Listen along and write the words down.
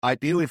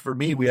ideally for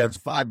me, we have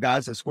 5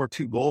 guys that score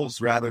 2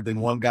 goals rather than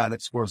 1 guy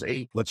that scores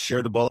 8. Let's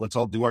share the ball. Let's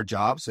all do our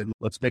jobs, and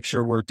let's make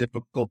sure we're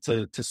difficult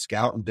to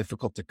scout and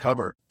difficult to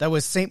cover. That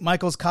was St.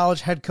 Michael's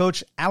College head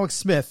coach Alex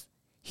Smith.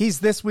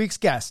 He's this week's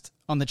guest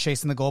on the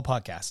Chasing the Goal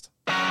podcast.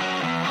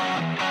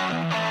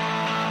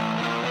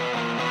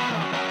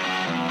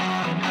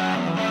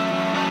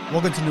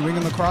 Welcome to New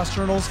England Lacrosse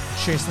Journal's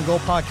Chasing the Goal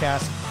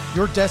podcast,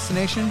 your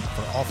destination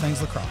for all things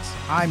lacrosse.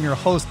 I'm your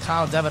host,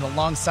 Kyle Devitt.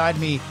 Alongside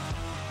me,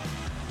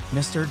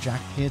 Mr.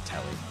 Jack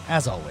Piatelli.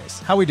 As always,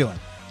 how we doing?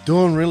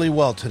 Doing really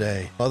well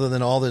today. Other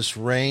than all this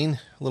rain,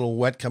 a little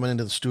wet coming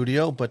into the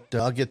studio, but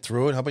I'll get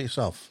through it. How about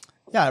yourself?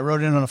 Yeah, I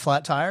rode in on a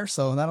flat tire,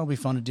 so that'll be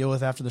fun to deal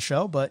with after the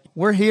show. But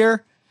we're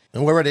here.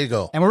 And we're ready to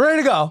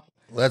go.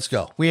 Let's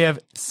go. go. We have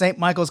St.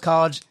 Michael's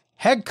College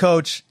head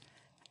coach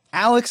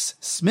Alex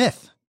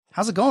Smith.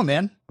 How's it going,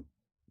 man?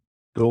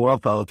 Doing well,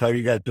 fellas. How are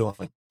you guys doing?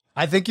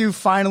 I think you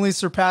finally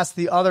surpassed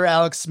the other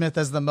Alex Smith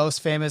as the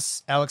most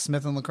famous Alex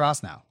Smith in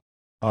lacrosse now.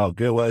 Oh,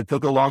 good. Well, it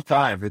took a long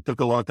time.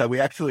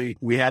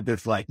 We had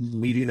this like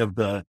meeting of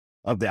the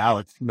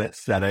Alex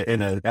Smiths at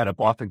a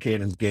Boston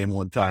Cannons game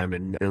one time,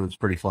 and it was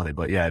pretty funny.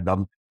 But yeah,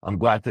 I'm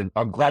glad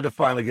to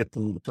finally get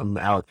some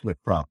Alex Smith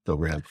props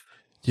over him.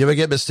 Do you ever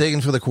get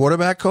mistaken for the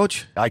quarterback,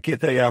 coach? I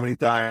can't tell you how many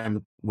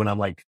times when I'm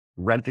like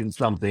renting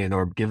something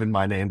or giving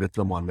my name to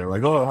someone, they're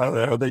like, "Oh,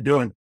 how are they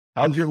doing?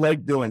 How's your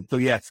leg doing?" So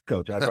yes,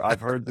 coach,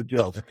 I've heard the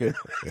joke.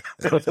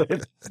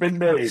 It's been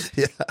made.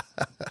 Yeah.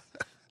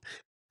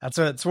 That's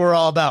what we're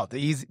all about.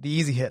 The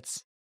easy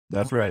hits.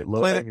 That's right.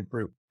 Low hanging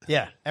fruit.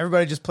 Yeah.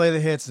 Everybody just play the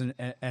hits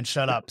and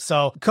shut up.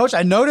 So, coach,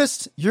 I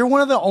noticed you're one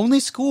of the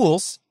only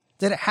schools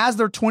that has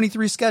their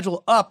 23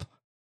 schedule up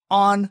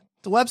on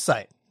the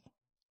website.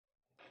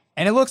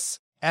 And it looks,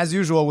 as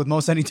usual with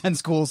most NE10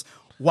 schools,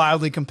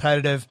 wildly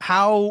competitive.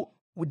 How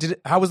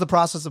was the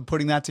process of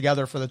putting that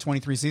together for the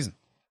 23 season?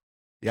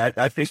 Yeah,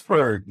 I think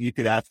you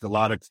could ask a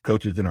lot of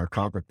coaches in our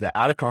conference. The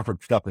out of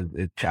conference stuff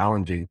is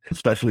challenging,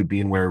 especially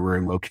being where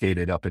we're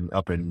located up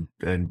in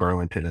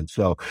Burlington. And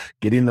so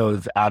getting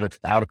those out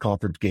of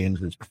conference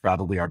games is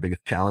probably our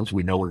biggest challenge.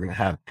 We know we're going to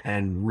have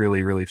 10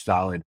 really, really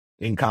solid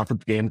in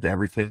conference games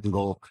every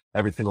single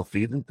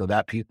season. So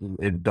that piece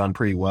is done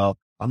pretty well.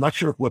 I'm not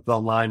sure if Whipped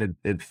Online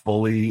is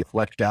fully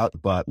fleshed out,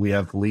 but we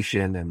have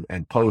Felician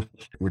and Post.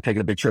 We're taking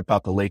a big trip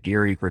out to Lake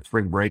Erie for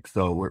spring break,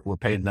 so we're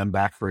paying them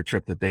back for a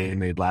trip that they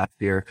made last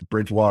year.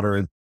 Bridgewater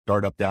is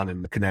startup down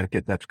in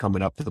Connecticut that's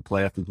coming up to the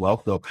playoffs as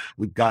well. So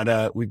we've got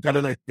a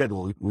nice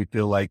schedule. We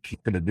feel like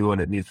it's going to do what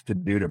it needs to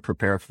do to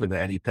prepare for the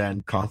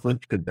NE10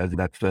 conference, because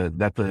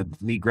that's a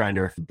meat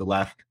grinder for the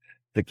last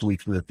 6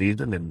 weeks of the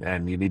season,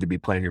 and you need to be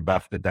playing your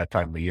best at that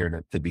time of the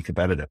year to be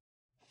competitive.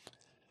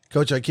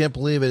 Coach, I can't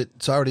believe it.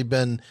 It's already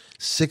been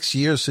 6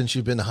 years since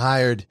you've been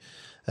hired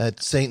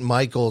at St.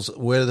 Michael's.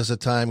 Where does the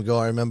time go?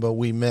 I remember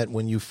we met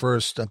when you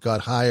first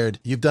got hired.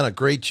 You've done a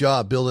great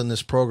job building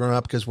this program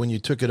up, because when you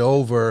took it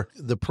over,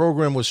 the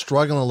program was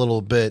struggling a little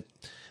bit.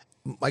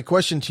 My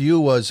question to you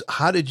was,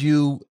 how did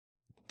you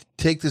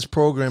take this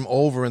program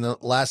over in the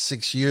last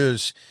 6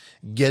 years,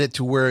 get it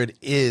to where it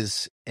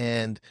is,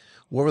 and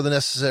what were the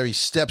necessary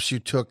steps you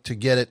took to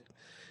get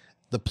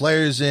the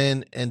players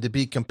in and to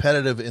be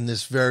competitive in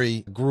this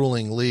very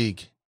grueling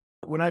league?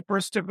 When I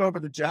first took over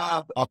the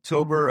job,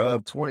 October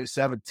of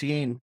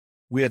 2017,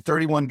 we had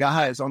 31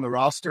 guys on the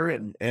roster,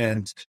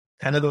 and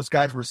 10 of those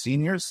guys were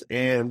seniors,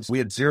 and we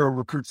had 0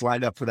 recruits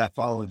lined up for that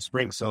following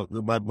spring. So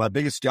my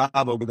biggest job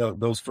over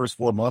those first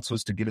 4 months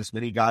was to get as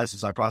many guys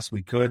as I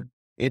possibly could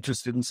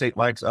interested in St.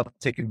 Mike's, up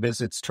taking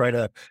visits, try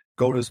to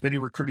go to as many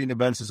recruiting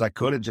events as I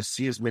could and just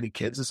see as many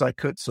kids as I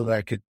could, so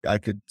that I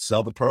could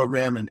sell the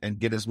program and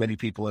get as many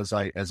people as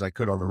I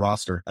could on the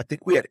roster. I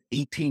think we had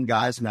 18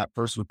 guys in that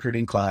first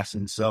recruiting class.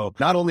 And so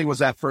not only was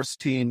that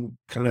first team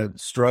kind of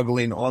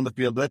struggling on the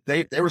field, but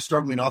they were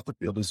struggling off the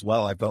field as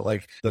well. I felt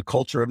like the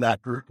culture of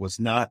that group was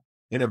not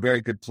in a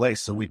very good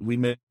place. So we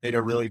made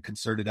a really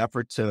concerted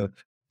effort to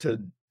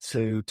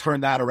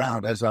turn that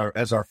around as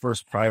our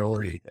first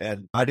priority.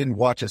 And I didn't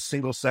watch a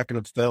single second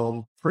of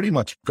film pretty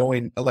much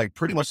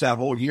that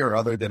whole year,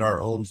 other than our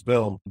own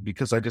film,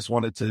 because I just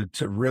wanted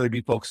to really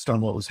be focused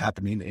on what was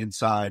happening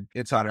inside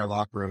our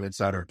locker room,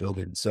 inside our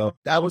building. So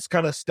that was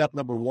kind of step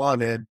number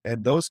one.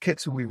 And those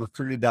kids who we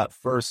recruited that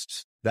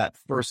first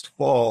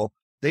fall,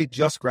 they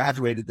just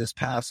graduated this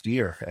past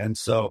year. And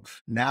so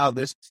now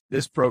this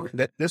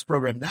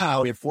program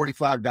now, we have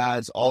 45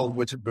 guys, all of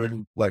which have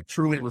been like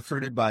truly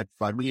recruited by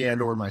me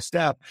and or my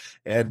staff.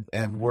 And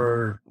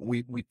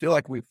we feel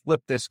like we've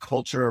flipped this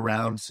culture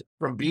around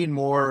from being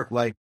more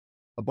like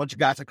a bunch of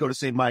guys that go to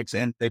St. Mike's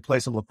and they play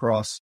some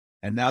lacrosse.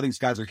 And now these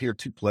guys are here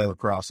to play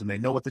lacrosse, and they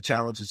know what the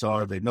challenges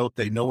are. They know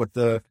what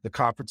the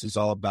conference is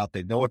all about.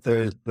 They know what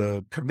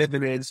the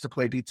commitment is to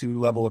play D2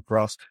 level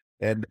lacrosse.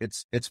 And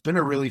it's been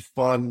a really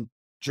fun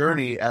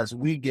journey as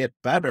we get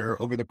better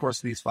over the course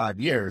of these 5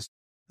 years.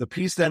 The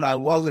piece that I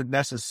wasn't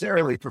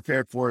necessarily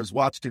prepared for is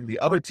watching the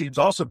other teams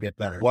also get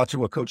better.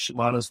 Watching what Coach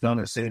Shimano's done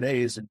at St.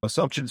 A's, and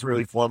Assumption's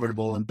really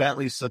formidable, and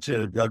Bentley's such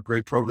a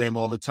great program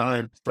all the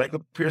time.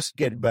 Franklin Pierce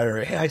getting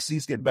better,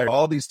 AIC's getting better.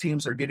 All these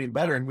teams are getting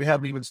better, and we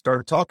haven't even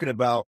started talking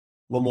about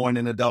Lemoyne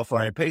and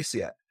Adelphi and Pace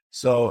yet.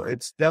 So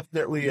it's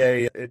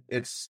definitely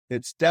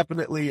it's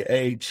definitely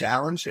a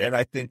challenge, and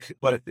I think,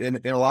 but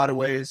in a lot of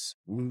ways,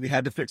 we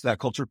had to fix that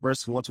culture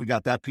first. And once we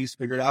got that piece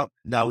figured out,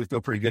 now we feel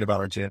pretty good about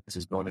our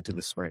chances going into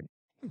the spring.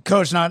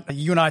 Coach,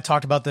 you and I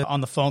talked about that on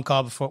the phone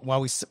call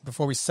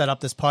before we set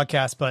up this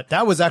podcast, but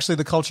that was actually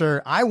the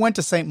culture. I went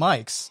to St.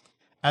 Mike's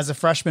as a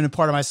freshman and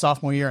part of my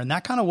sophomore year, and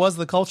that kind of was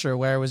the culture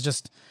where it was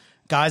just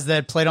guys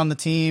that played on the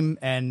team,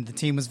 and the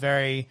team was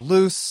very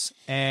loose.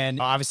 And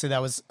obviously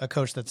that was a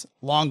coach that's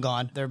long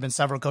gone. There have been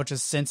several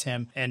coaches since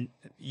him, and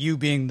you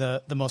being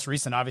the most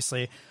recent,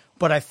 obviously.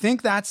 But I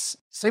think that's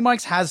St.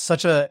 Mike's has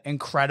such an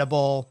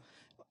incredible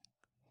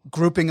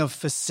grouping of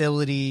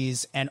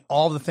facilities and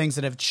all the things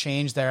that have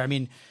changed there. I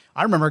mean,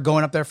 I remember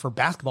going up there for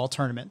basketball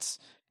tournaments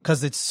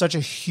because it's such a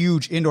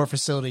huge indoor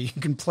facility.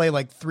 You can play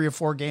like 3 or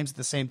 4 games at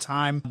the same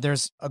time.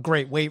 There's a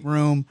great weight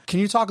room.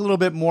 Can you talk a little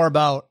bit more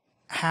about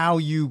how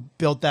you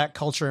built that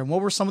culture, and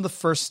what were some of the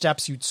first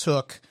steps you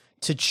took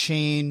to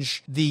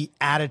change the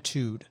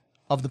attitude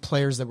of the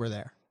players that were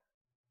there?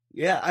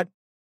 Yeah,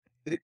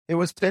 it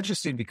was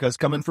interesting because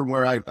coming from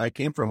where I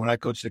came from, when I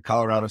coached at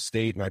Colorado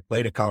State and I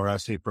played at Colorado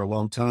State for a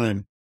long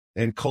time,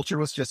 and culture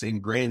was just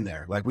ingrained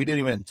there. Like, we didn't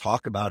even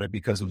talk about it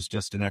because it was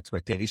just an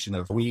expectation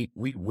of we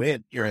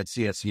win here at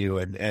CSU,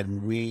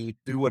 and we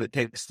do what it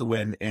takes to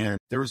win. And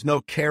there was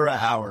no Kara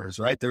hours,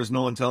 right? There was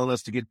no one telling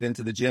us to get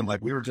into the gym.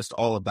 Like, we were just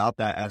all about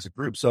that as a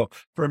group. So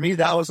for me,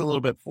 that was a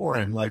little bit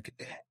foreign. Like,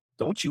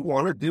 don't you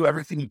want to do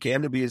everything you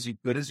can to be as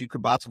good as you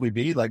could possibly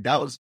be? Like, that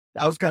was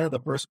kind of the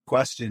first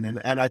question.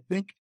 And I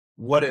think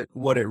what it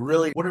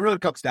really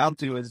comes down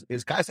to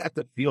is guys have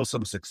to feel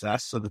some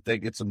success so that they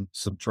get some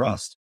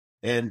trust.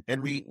 And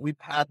we've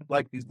had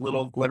like these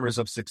little glimmers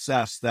of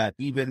success that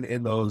even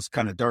in those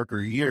kind of darker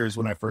years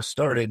when I first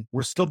started,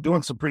 we're still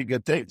doing some pretty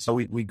good things. So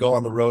we go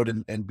on the road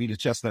and beat a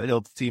Chestnut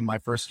Hill team my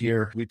first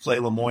year. We play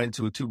Lemoyne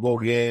to a 2-goal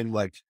game.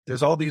 Like,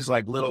 there's all these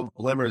like little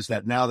glimmers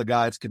that now the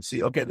guys can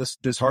see, okay,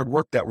 this hard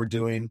work that we're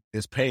doing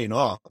is paying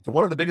off. But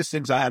one of the biggest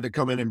things I had to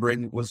come in and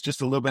bring was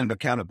just a little bit of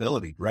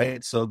accountability,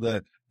 right? So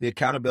the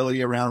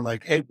accountability around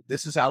like, hey,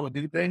 this is how we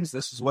do things.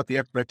 This is what the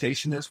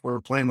expectation is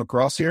for playing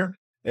lacrosse here.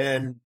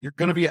 And you're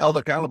going to be held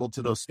accountable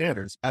to those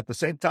standards. At the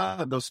same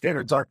time, those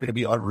standards aren't going to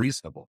be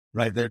unreasonable,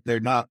 right? They're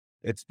not.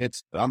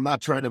 I'm not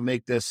trying to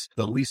make this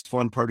the least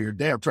fun part of your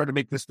day. I'm trying to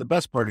make this the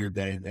best part of your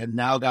day. And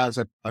now, guys,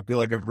 I feel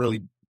like I've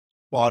really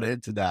bought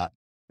into that.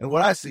 And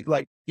what I see,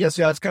 like, yes,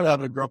 it's kind of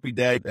having a grumpy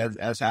day,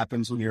 as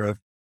happens when you're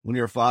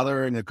a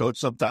father and a coach.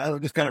 Sometimes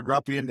I'm just kind of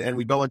grumpy, and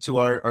we go into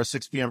our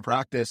 6 p.m.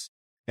 practice,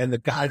 and the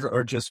guys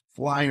are just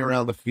flying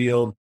around the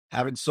field,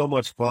 having so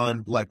much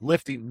fun, like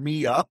lifting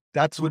me up.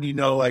 That's when you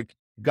know, like,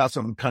 got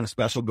something kind of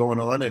special going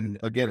on. And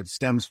again, it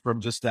stems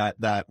from just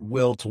that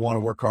will to want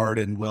to work hard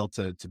and will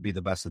to be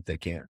the best that they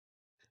can.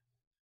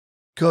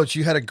 Coach,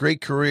 you had a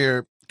great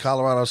career.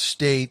 Colorado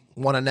State,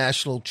 won a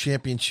national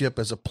championship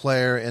as a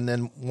player, and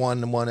then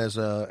won one as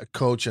a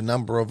coach, a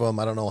number of them.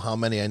 I don't know how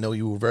many. I know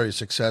you were very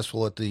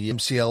successful at the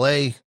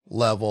MCLA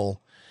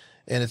level.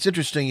 And it's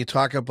interesting, you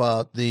talk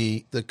about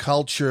the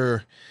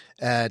culture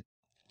at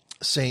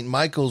St.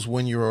 Michael's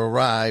when you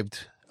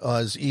arrived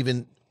was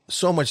even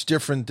so much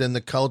different than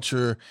the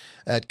culture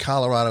at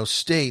Colorado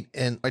State.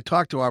 And I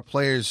talk to our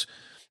players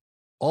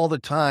all the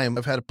time.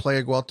 I've had a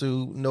player go out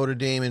to Notre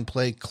Dame and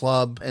play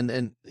club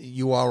and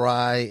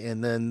URI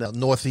and then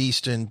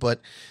Northeastern,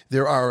 but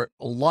there are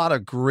a lot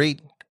of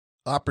great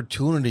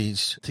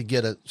opportunities to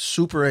get a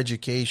super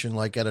education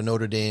like at a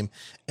Notre Dame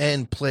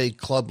and play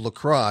club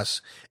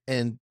lacrosse.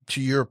 And to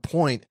your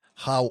point,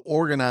 how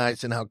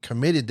organized and how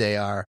committed they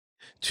are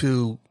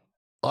to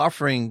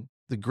offering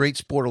the great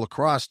sport of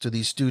lacrosse to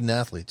these student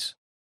athletes.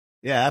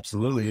 Yeah,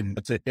 absolutely. And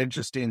it's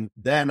interesting.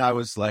 Then I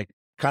was like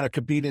kind of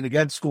competing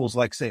against schools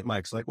like St.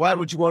 Mike's. Like, why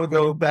would you want to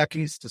go back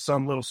east to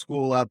some little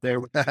school out there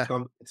with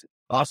some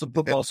awesome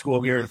football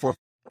school here in Fort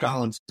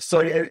Collins?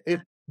 So the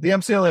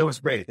MCLA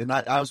was great. And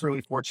I was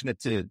really fortunate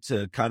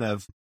to kind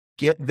of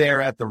get there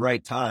at the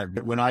right time.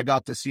 When I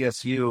got to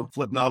CSU,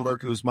 Flip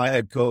Nodberg, who was my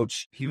head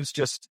coach, he was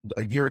just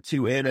a year or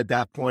two in at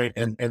that point,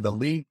 and the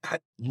league had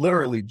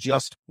literally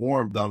just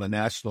formed on a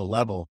national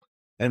level.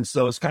 And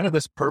so it's kind of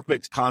this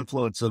perfect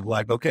confluence of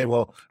like, okay,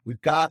 well,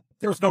 there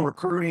was no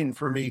recruiting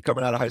for me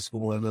coming out of high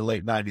school in the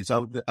late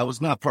 90s. I was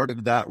not part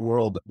of that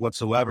world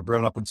whatsoever,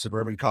 growing up in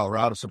suburban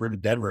Colorado, suburban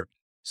Denver.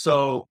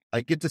 So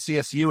I get to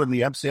CSU and the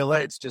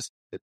MCLA, it's just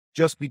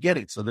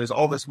beginning. So there's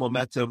all this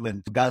momentum,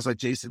 and guys like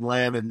Jason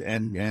Lamb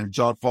and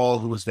John Fall,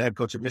 who was the head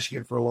coach of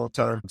Michigan for a long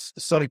time,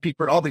 Sonny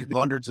Piepert, all these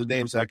hundreds of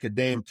names I could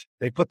name.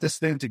 They put this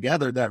thing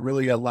together that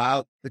really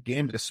allowed the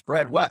game to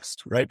spread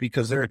west, right?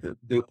 Because they're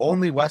the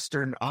only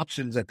Western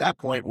options at that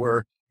point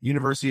were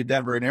University of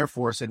Denver and Air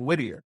Force and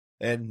Whittier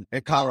and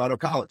Colorado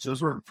College.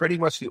 Those were pretty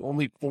much the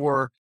only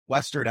 4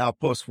 Western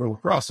outposts for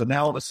lacrosse. So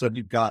now all of a sudden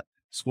you've got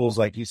schools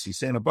like UC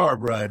Santa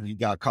Barbara, and you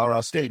got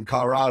Colorado State and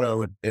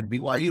Colorado and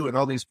BYU and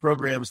all these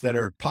programs that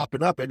are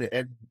popping up. And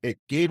it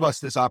gave us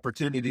this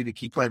opportunity to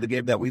keep playing the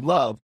game that we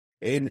love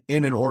in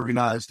an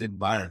organized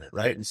environment,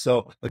 right? And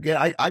so,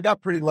 again, I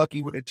got pretty lucky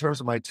in terms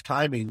of my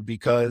timing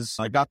because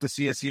I got to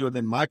CSU, and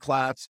then my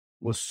class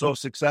was so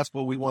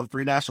successful. We won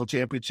 3 national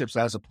championships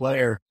as a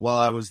player while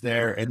I was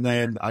there. And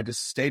then I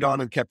just stayed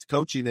on and kept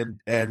coaching,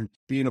 and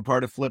being a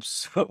part of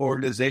Flip's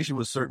organization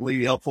was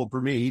certainly helpful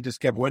for me. He just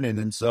kept winning.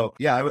 And so,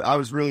 yeah, I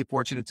was really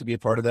fortunate to be a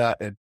part of that.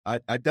 And I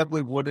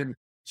definitely wouldn't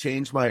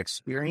change my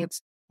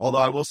experience. Although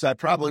I will say I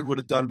probably would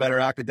have done better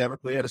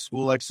academically at a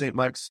school like St.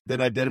 Mike's than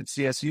I did at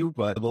CSU,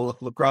 but the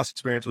lacrosse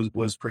experience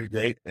was pretty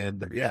great.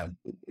 And yeah,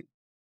 it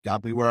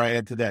got me where I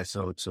am today.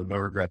 So no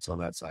regrets on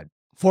that side.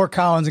 Fort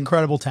Collins,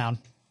 incredible town.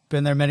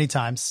 Been there many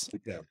times.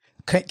 Yeah.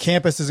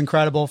 Campus is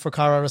incredible for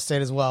Colorado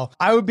State as well.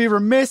 I would be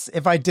remiss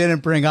if I didn't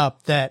bring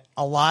up that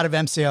a lot of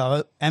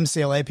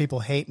MCLA people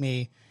hate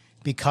me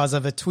because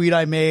of a tweet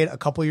I made a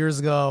couple years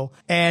ago.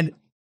 And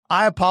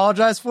I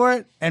apologize for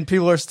it, and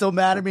people are still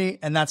mad at me,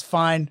 and that's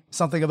fine.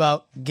 Something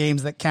about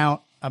games that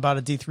count, about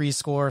a D3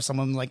 score.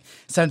 Someone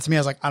sent it to me. I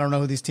was like, I don't know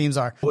who these teams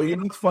are. Well,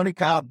 it's funny,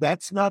 Kyle.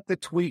 That's not the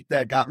tweet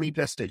that got me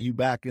pissed at you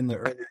back in the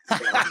early.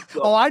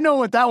 So, oh, I know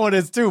what that one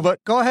is too,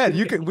 but go ahead.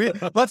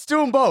 Let's do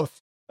them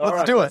both.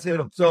 Let's do it.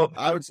 So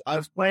I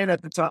was playing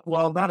at the time.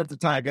 Well, not at the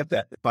time. I get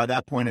that. By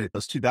that point, it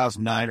was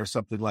 2009 or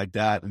something like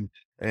that.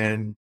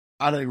 And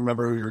I don't even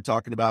remember who you were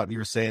talking about. And you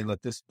were saying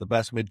that this is the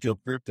best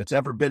midfield group that's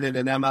ever been in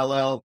an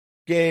MLL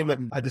game.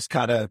 And I just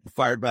kind of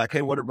fired back,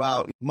 hey, what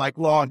about Mike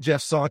Law and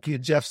Jeff Sonke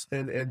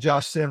and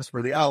Josh Sims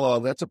for the Outlaw?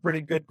 That's a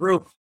pretty good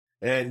group.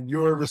 And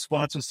your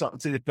response was something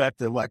to the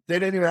effect of they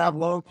didn't even have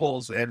long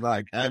poles. And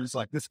I was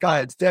like, this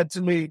guy is dead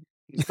to me.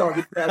 He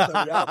started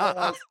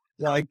Outlaws.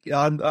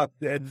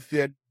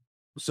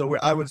 So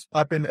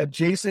I've been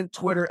adjacent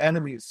Twitter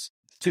enemies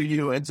to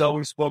you until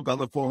we spoke on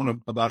the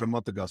phone about a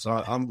month ago. So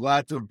I'm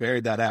glad to have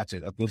buried that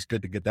hatchet. It feels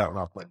good to get that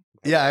one off my.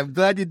 Yeah, I'm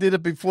glad you did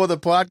it before the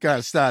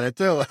podcast started,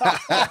 too.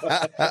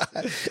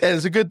 And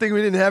it's a good thing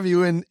we didn't have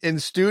you in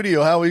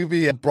studio. How we'd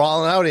be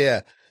brawling out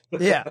here.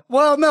 Yeah.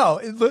 Well,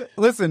 no.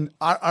 Listen,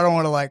 I don't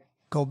want to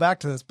go back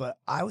to this, but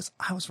I was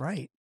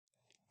right.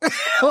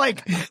 My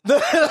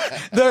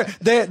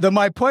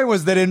point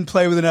was they didn't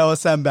play with an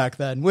LSM back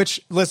then,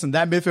 which, listen,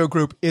 that midfield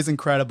group is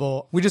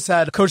incredible. We just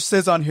had Coach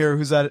Sis on here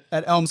who's at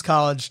Elms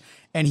College,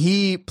 and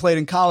he played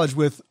in college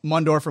with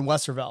Mundorf and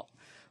Westervelt.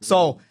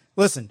 So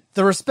listen,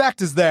 the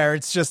respect is there.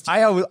 It's just,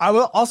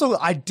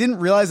 I didn't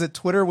realize that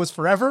Twitter was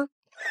forever.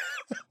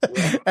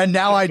 And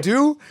now I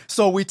do.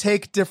 So we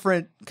take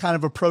different kind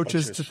of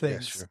approaches to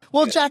things. Sure.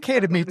 Well, Jack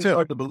hated me too. It's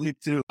hard to believe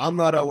too. I'm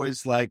not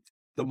always the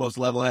most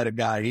level-headed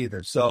guy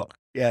either. So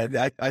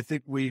yeah, I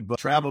think we've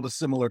traveled a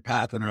similar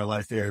path in our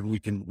life there, and we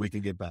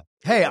can get back.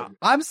 Hey,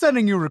 I'm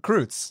sending you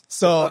recruits,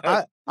 so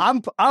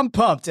I'm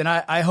pumped, and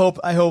I hope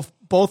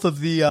both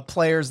of the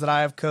players that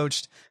I have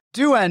coached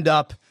do end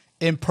up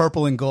in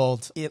purple and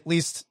gold, at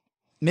least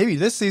maybe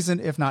this season,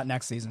 if not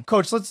next season.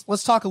 Coach,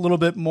 let's talk a little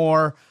bit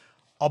more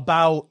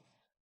about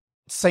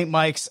St.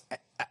 Mike's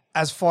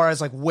as far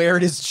as where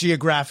it is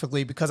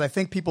geographically, because I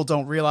think people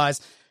don't realize,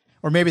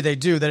 or maybe they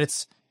do, that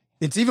it's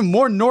even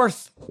more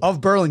north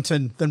of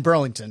Burlington than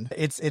Burlington.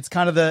 It's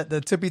kind of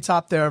the tippy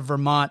top there of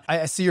Vermont.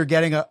 I see you're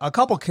getting a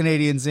couple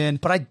Canadians in,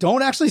 but I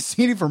don't actually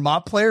see any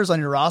Vermont players on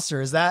your roster.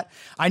 Is that,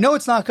 I know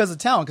it's not because of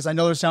talent, because I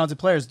know there's talented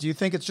players. Do you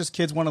think it's just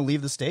kids want to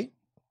leave the state?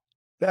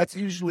 That's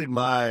usually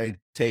my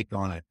take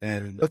on it.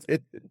 And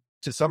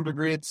to some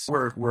degree,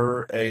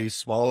 we're a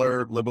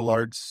smaller liberal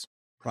arts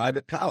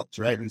private college,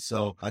 right? And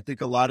so I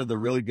think a lot of the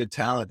really good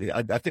talent,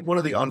 I think one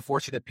of the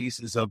unfortunate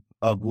pieces of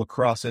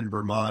lacrosse in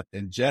Vermont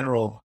in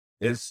general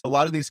is a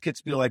lot of these kids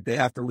feel like they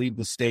have to leave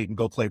the state and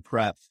go play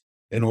prep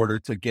in order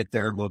to get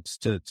their looks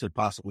to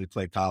possibly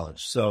play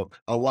college. So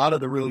a lot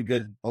of the really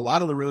good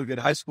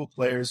high school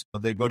players,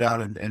 they go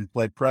down and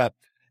play prep,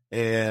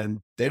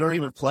 and they don't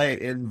even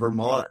play in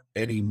Vermont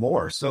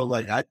anymore. So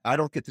I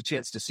don't get the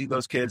chance to see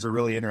those kids or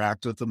really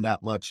interact with them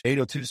that much.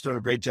 802's doing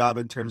a great job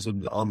in terms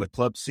of on the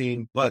club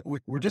scene, but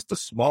we're just a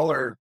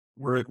smaller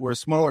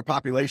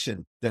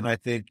population than I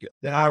think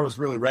that I was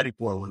really ready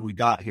for when we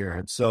got here.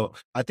 And so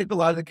I think a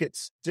lot of the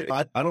kids,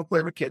 I don't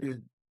blame a kid who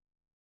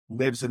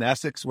lives in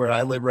Essex, where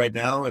I live right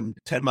now, and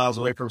 10 miles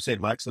away from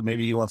St. Mike's. So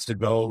maybe he wants to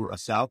go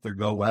south or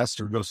go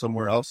west or go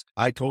somewhere else.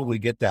 I totally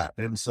get that.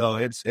 And so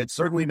it's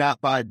certainly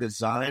not by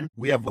design.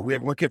 We have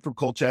one kid from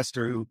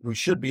Colchester who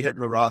should be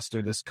hitting the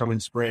roster this coming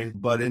spring.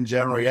 But in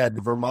general, yeah,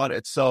 Vermont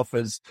itself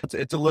it's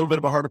a little bit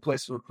of a harder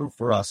place to recruit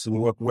for us.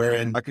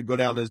 Wherein I could go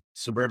down to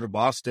suburban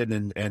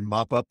Boston and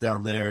mop up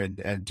down there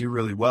and do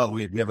really well.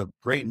 We have a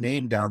great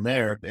name down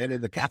there. And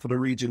in the capital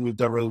region, we've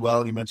done really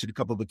well. You mentioned a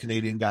couple of the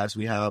Canadian guys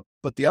we have.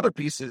 But the other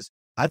piece is,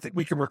 I think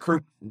we can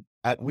recruit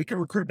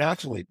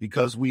nationally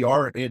because we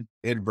are in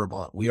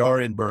Vermont. We are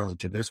in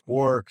Burlington. There's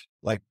 4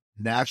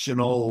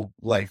 national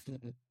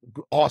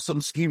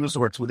awesome ski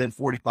resorts within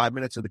 45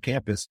 minutes of the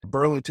campus.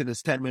 Burlington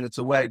is 10 minutes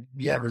away.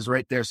 Yeah, it's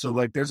right there.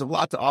 So there's a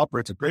lot to offer.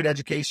 It's a great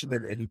education,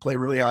 and you play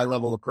really high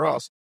level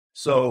lacrosse.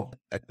 So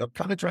I'm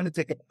kind of trying to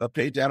take a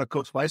page out of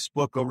Coach Weiss's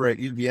book over at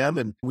UVM,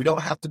 and we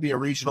don't have to be a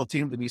regional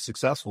team to be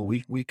successful.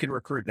 We can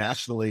recruit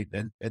nationally,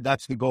 and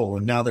that's the goal.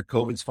 And now that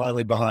COVID's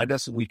finally behind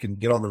us and we can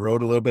get on the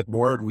road a little bit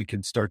more and we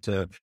can start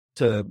to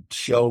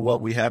show what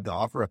we have to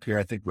offer up here,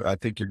 I think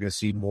you're going to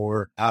see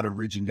more out of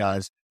region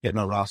guys getting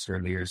on roster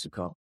in the years to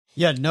come.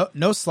 Yeah,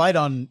 no slight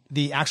on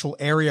the actual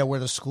area where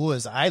the school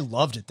is. I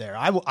loved it there.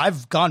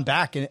 I've gone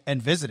back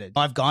and visited.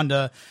 I've gone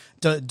to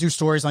do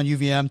stories on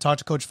UVM, talk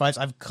to Coach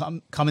Pfeiffer. I've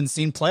come and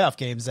seen playoff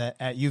games at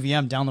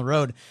UVM down the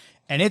road.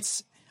 And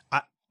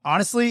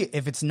honestly,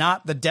 if it's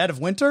not the dead of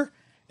winter,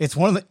 it's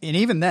and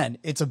even then,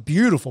 it's a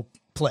beautiful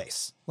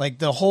place. Like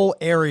the whole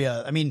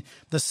area. I mean,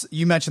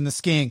 you mentioned the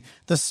skiing.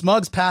 The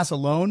Smugs Pass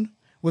alone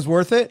was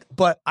worth it.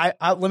 But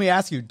let me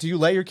ask you, do you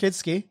let your kids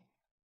ski?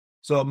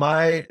 So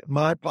my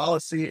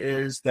policy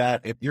is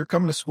that if you're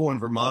coming to school in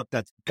Vermont,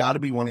 that's got to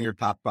be one of your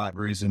top 5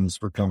 reasons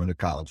for coming to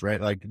college, right?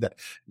 Like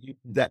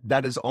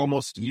that is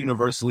almost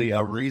universally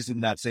a reason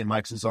that St.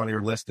 Mike's is on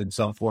your list in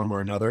some form or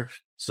another.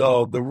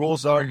 So the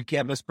rules are you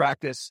can't miss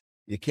practice,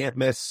 you can't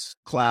miss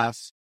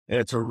class,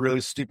 and it's a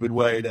really stupid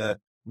way to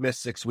miss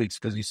 6 weeks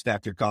because you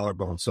snapped your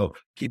collarbone. So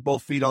keep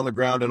both feet on the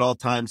ground at all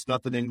times,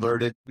 nothing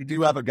inverted. We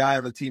do have a guy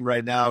on the team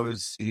right now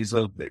he's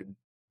a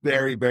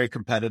very, very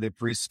competitive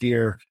free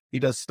skier. He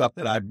does stuff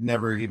that I've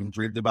never even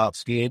dreamed about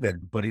skiing,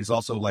 but he's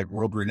also like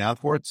world renowned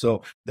for it.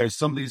 So there's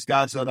some of these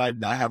guys that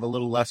I have a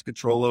little less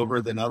control over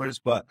than others,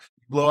 but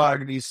blow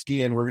out these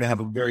skiing, we're going to have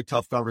a very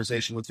tough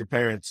conversation with your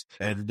parents.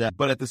 And,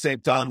 but at the same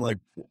time, like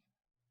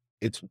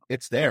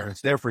it's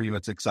there for you.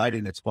 It's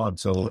exciting. It's fun.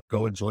 So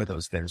go enjoy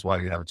those things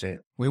while you have a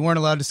chance. We weren't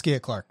allowed to ski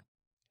at Clark.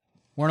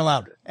 Weren't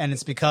allowed. And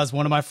it's because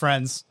one of my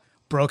friends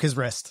broke his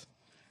wrist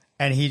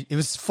and it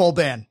was full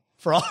ban.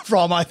 For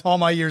all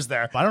my years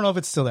there. I don't know if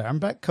it's still there. I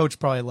bet Coach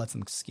probably lets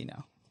them ski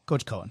now.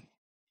 Coach Cohen.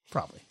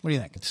 Probably. What do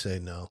you think? I'd say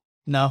no.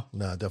 No?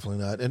 No, definitely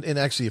not. And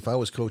actually, if I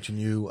was coaching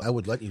you, I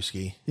would let you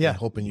ski. Yeah. I'm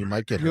hoping you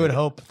might get You hurt. would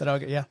hope that I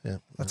would get, yeah.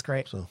 That's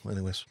great. So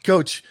anyways.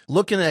 Coach,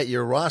 looking at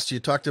your roster, you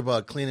talked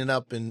about cleaning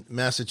up in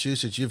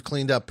Massachusetts. You've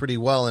cleaned up pretty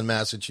well in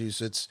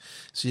Massachusetts.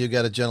 So you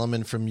got a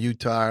gentleman from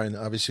Utah, and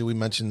obviously we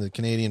mentioned the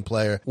Canadian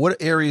player. What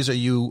areas are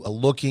you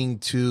looking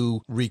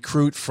to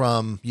recruit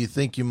from? You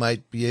think you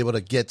might be able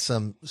to get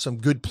some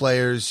good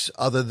players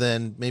other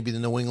than maybe the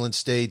New England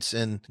states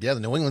and, the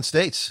New England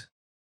states?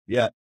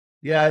 Yeah.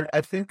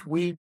 I think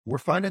we're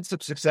finding some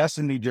success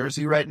in New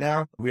Jersey right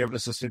now. We have an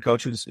assistant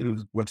coach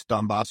who went to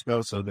Don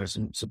Bosco, so there's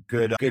some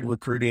good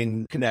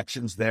recruiting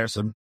connections there.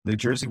 So New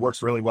Jersey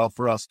works really well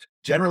for us.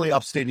 Generally,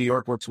 upstate New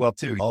York works well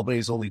too.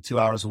 Albany's only 2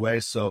 hours away,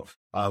 so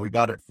we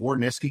got 4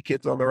 Niski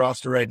kids on the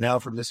roster right now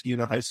from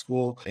Niskayuna High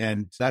School,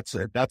 and that's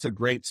a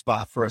great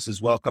spot for us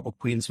as well. A couple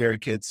Queensberry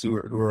kids who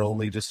are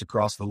only just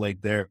across the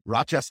lake there.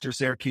 Rochester,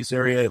 Syracuse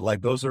area,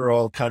 like those are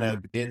all kind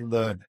of in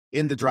the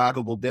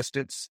drivable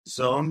distance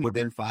zone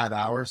within 5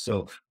 hours.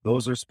 So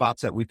those are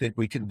spots that we think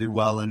we can do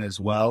well in as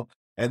well.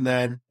 And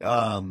then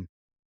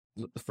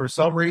for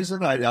some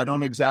reason, I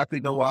don't exactly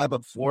know why,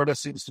 but Florida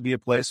seems to be a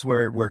place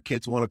where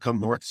kids want to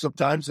come north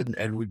sometimes.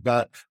 And we've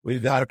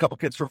had a couple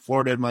kids from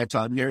Florida in my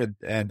time here,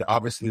 and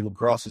obviously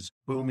lacrosse is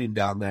booming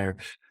down there.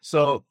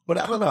 So, but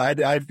I don't know.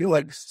 I feel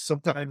like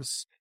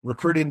sometimes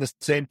recruiting the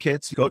same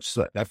kids, Coach,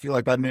 I feel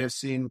like I may have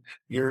seen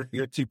your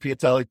 2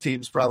 Piatelli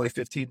teams probably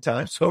 15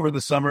 times over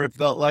the summer, it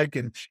felt like,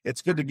 and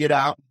it's good to get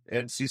out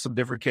and see some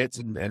different kids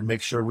and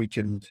make sure we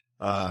can,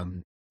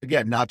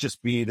 again, not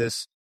just be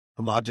this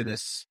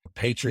homogenous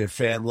Patriot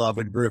fan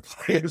loving group.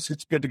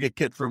 It's good to get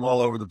kids from all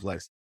over the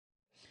place.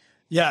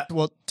 Yeah.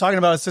 Well, talking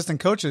about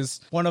assistant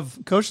coaches, one of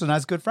Coach and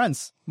I's good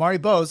friends, Mari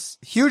Bose,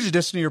 huge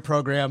addition to your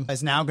program,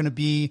 is now going to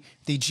be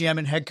the GM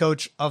and head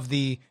coach of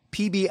the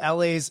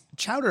PBLA's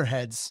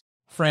Chowderheads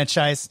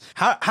franchise.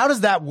 How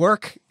does that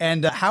work?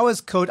 And how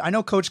is Coach? I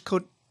know Coach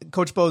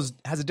Bose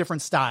has a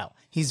different style.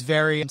 He's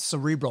very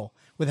cerebral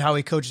with how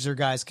he coaches your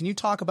guys. Can you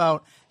talk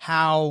about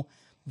how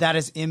that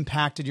has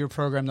impacted your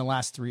program the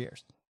last 3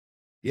 years?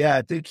 Yeah,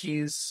 I think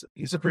he's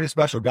a pretty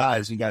special guy,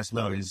 as you guys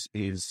know.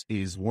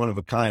 He's one of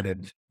a kind,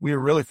 and we were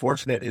really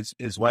fortunate.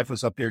 His wife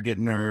was up here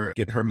getting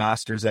her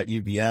master's at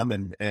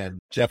UVM, and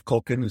Jeff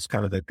Culkin, who's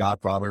kind of the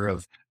godfather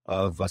of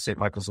St.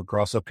 Michael's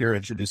lacrosse up here,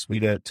 introduced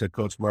me to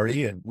Coach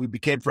Murray, and we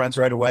became friends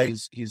right away.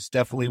 He's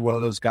definitely one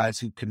of those guys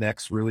who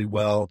connects really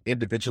well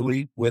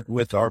individually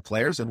with our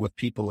players and with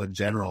people in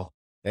general.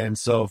 And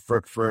so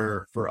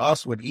for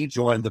us, when he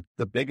joined,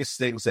 the biggest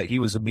things that he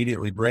was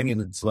immediately bringing,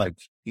 it's like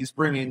he's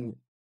bringing.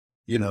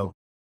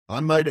 I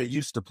might have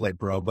used to play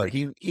pro, but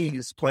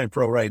he's playing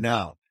pro right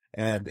now.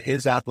 And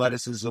his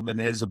athleticism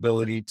and his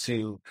ability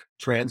to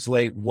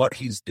translate what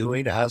he's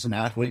doing as an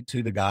athlete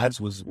to the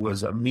guys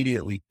was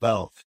immediately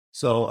felt.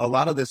 So a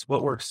lot of this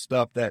footwork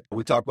stuff that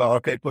we talk about,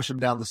 okay, push him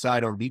down the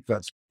side on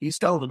defense, he's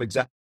telling them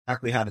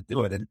exactly how to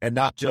do it, and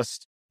not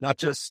just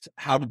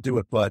how to do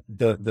it, but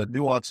the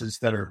nuances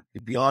that are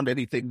beyond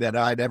anything that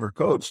I'd ever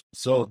coached.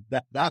 So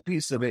that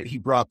piece of it he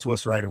brought to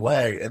us right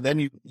away. And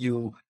then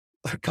you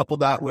couple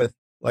that with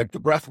like the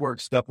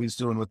breathwork stuff he's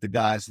doing with the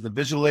guys, the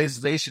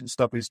visualization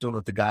stuff he's doing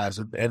with the guys,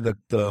 and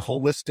the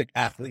holistic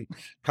athlete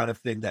kind of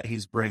thing that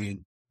he's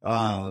bringing.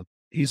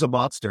 He's a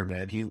monster,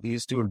 man.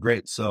 He's doing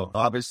great. So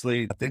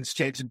obviously things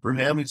changing for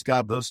him. He's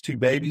got those 2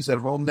 babies at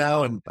home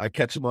now, and I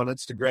catch him on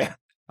Instagram.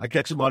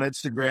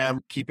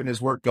 Keeping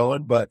his work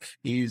going, but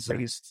he's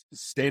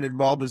staying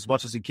involved as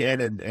much as he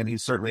can, and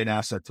he's certainly an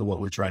asset to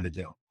what we're trying to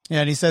do. Yeah,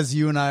 and he says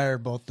you and I are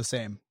both the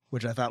same,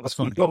 which I thought was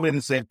funny. We told me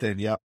the same thing.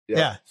 Yeah.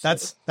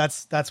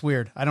 That's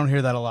weird. I don't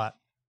hear that a lot,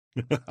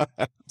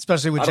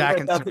 especially with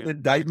Jack. That's an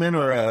indictment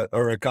or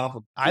a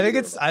compliment.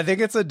 I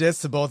think it's a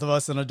diss to both of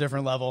us on a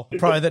different level,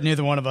 probably that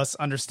neither one of us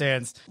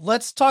understands.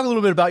 Let's talk a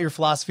little bit about your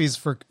philosophies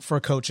for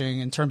coaching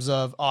in terms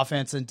of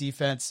offense and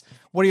defense.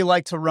 What do you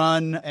like to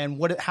run,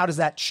 and how does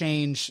that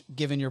change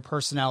given your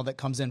personnel that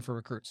comes in for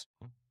recruits?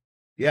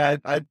 Yeah,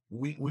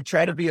 we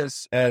try to be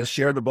as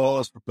share the ball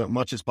as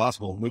much as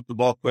possible, move the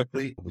ball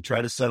quickly. We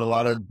try to set a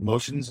lot of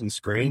motions and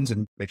screens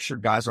and make sure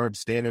guys aren't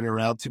standing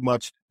around too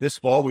much. This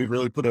fall, we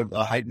really put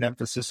a heightened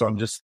emphasis on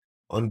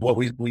what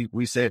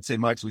we say at St.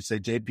 Mike's. We say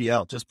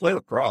JPL, just play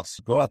lacrosse.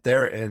 Go out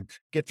there and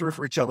get through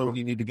for each other when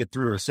you need to get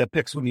through, or set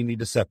picks when you need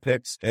to set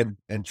picks, and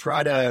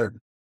try to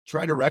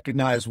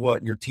recognize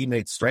what your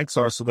teammates' strengths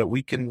are so that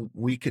we can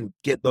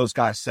get those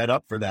guys set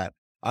up for that.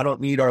 I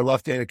don't need our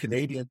left-handed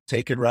Canadian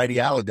taking righty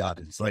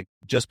Alligator. It's like,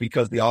 just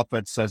because the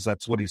offense says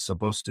that's what he's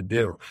supposed to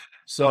do.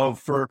 So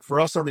for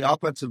us on the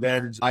offensive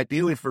end,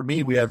 ideally for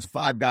me, we have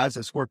 5 guys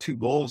that score 2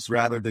 goals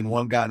rather than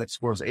 1 guy that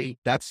scores 8.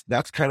 That's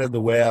kind of the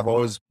way I've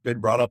always been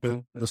brought up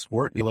in the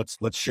sport.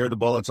 Let's share the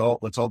ball.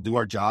 Let's all do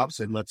our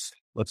jobs, and let's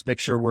make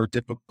sure we're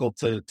difficult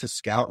to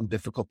scout and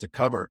difficult to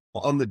cover.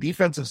 On the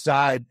defensive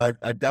side,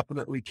 I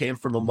definitely came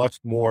from a much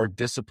more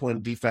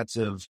disciplined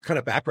defensive kind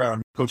of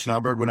background. Coach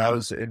Naumburg, when I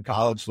was in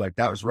college, like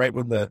that was right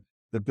when the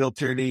Bill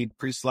Tierney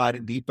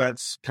pre-sliding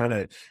defense kind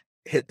of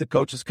hit the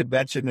coaches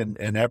convention,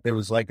 and it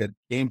was like a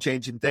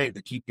game-changing thing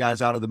to keep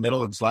guys out of the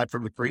middle and slide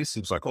from the crease.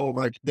 It was like, oh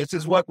my, this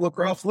is what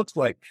lacrosse looks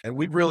like. And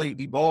we've really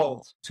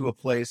evolved to a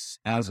place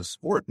as a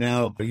sport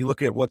now. But you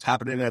look at what's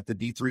happening at the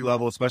D3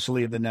 level,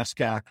 especially in the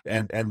NESCAC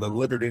and the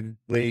Liberty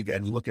League,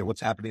 and you look at what's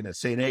happening at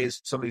St.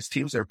 A's, some of these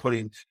teams are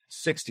putting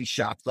 60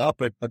 shots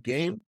up at a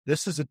game.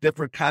 This is a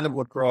different kind of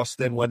lacrosse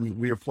than when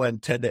we were playing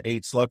 10-8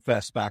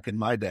 slugfest back in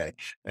my day.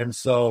 And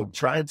so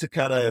trying to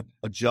kind of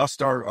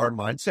adjust our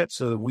mindset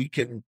so that we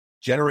can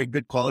generate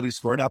good quality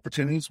scoring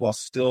opportunities while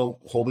still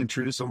holding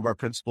true to some of our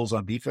principles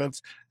on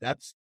defense.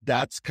 That's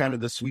kind of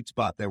the sweet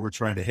spot that we're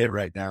trying to hit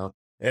right now.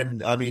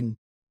 And I mean,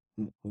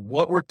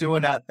 what we're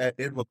doing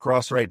in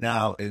lacrosse right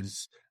now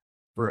is,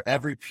 for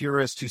every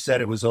purist who said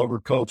it was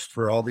overcoached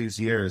for all these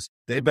years,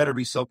 they better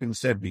be soaking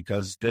sin,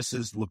 because this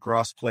is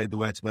lacrosse played the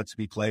way it's meant to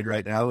be played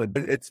right now. And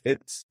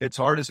it's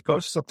hard as a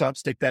coach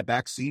sometimes to take that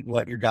back seat and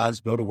let your guys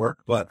go to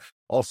work, but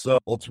also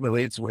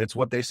ultimately it's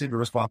what they seem to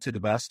respond to the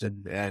best,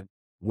 and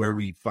where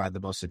we find the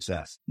most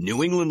success.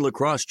 New England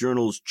Lacrosse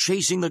Journal's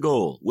Chasing the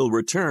Goal will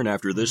return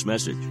after this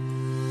message.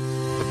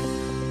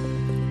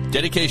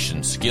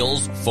 Dedication,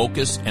 skills,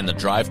 focus, and the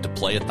drive to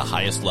play at the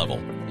highest level.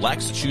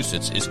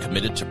 Laxachusetts is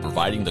committed to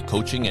providing the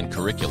coaching and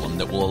curriculum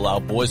that will allow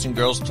boys and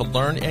girls to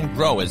learn and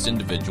grow as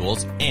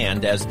individuals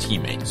and as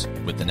teammates.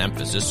 With an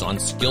emphasis on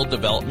skill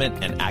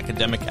development and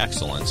academic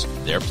excellence,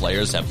 their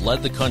players have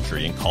led the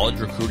country in college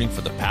recruiting for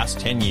the past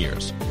 10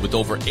 years. With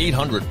over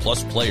 800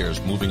 plus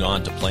players moving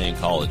on to play in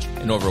college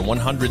and over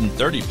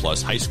 130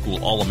 plus high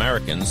school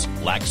All-Americans,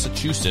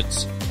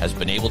 Laxachusetts has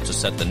been able to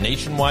set the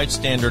nationwide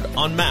standard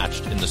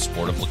unmatched in the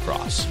sport of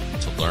lacrosse.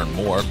 To learn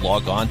more,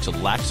 log on to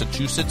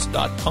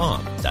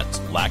laxachusetts.com. That's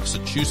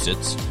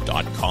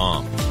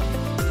laxachusetts.com.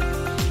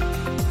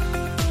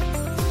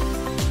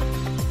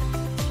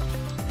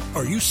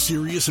 Are you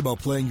serious about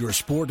playing your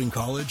sport in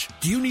college?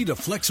 Do you need a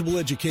flexible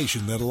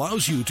education that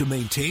allows you to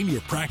maintain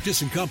your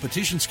practice and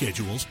competition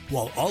schedules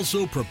while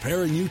also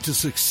preparing you to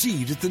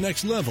succeed at the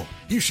next level?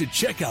 You should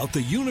check out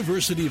the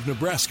University of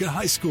Nebraska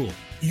High School.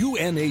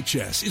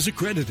 UNHS is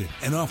accredited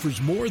and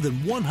offers more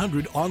than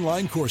 100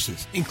 online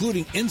courses,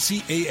 including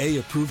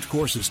NCAA-approved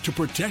courses to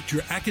protect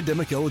your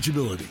academic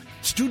eligibility.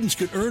 Students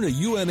can earn a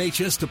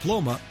UNHS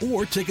diploma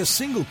or take a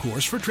single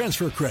course for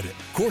transfer credit.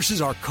 Courses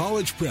are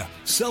college prep,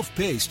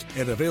 self-paced,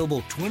 and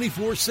available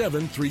 24/7,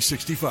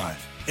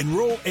 365.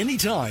 Enroll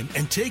anytime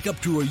and take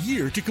up to a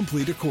year to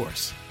complete a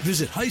course.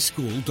 Visit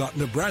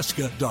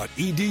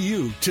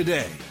highschool.nebraska.edu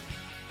today.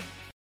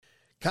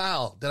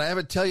 Kyle, did I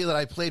ever tell you that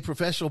I played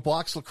professional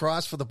box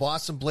lacrosse for the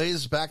Boston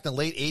Blazers back in the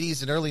late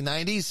 80s and early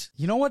 90s?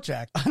 You know what,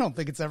 Jack? I don't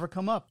think it's ever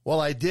come up. Well,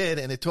 I did,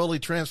 and it totally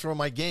transformed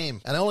my game.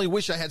 And I only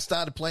wish I had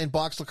started playing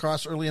box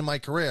lacrosse early in my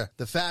career.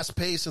 The fast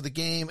pace of the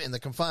game and the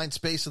confined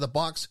space of the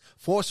box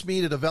forced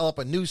me to develop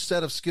a new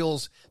set of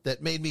skills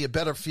that made me a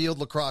better field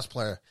lacrosse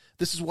player.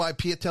 This is why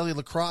Piatelli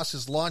Lacrosse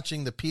is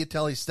launching the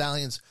Piatelli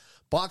Stallions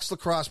box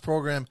lacrosse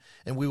program,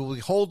 and we will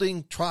be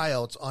holding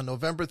tryouts on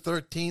November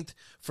 13th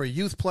for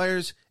youth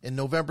players and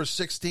November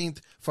 16th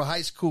for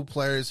high school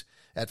players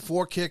at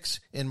Four Kicks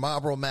in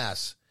Marlborough,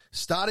 Mass.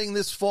 Starting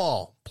this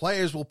fall,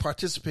 players will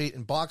participate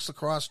in box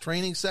lacrosse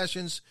training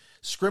sessions,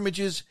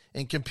 scrimmages,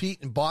 and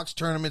compete in box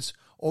tournaments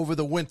over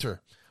the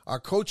winter. Our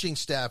coaching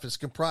staff is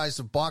comprised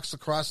of box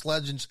lacrosse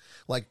legends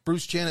like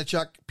Bruce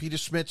Janichuk, Peter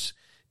Schmitz,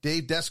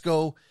 Dave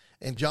Desco,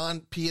 and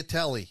John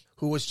Piatelli,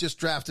 who was just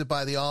drafted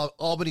by the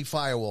Albany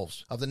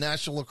Firewolves of the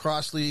National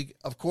Lacrosse League.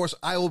 Of course,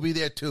 I will be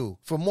there too.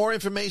 For more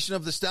information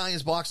of the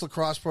Stallions box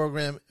lacrosse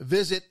program,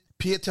 visit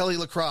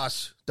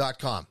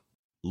PiatelliLacrosse.com.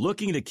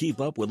 Looking to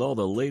keep up with all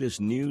the latest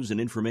news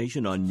and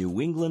information on New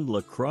England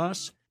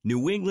lacrosse?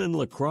 New England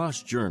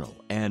Lacrosse Journal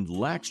and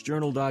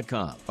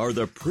LaxJournal.com are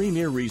the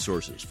premier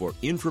resources for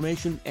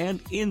information and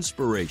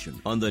inspiration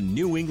on the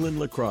New England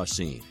lacrosse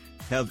scene.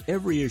 Have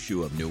every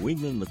issue of New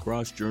England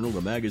Lacrosse Journal,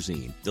 the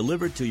magazine,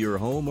 delivered to your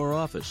home or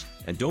office.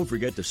 And don't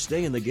forget to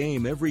stay in the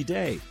game every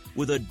day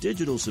with a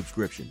digital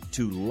subscription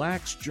to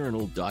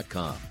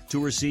LaxJournal.com to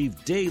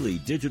receive daily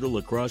digital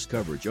lacrosse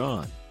coverage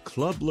on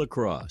club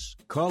lacrosse,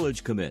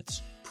 college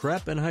commits,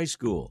 prep and high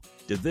school,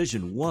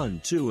 Division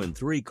 1, 2, and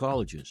 3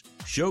 colleges,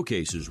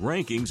 showcases,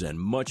 rankings, and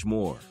much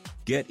more.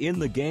 Get in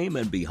the game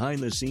and behind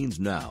the scenes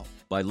now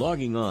by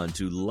logging on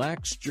to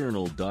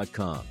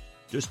LaxJournal.com.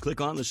 Just click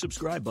on the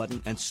subscribe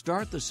button and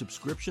start the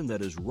subscription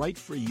that is right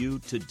for you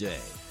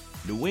today.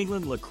 New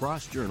England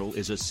Lacrosse Journal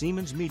is a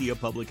Siemens Media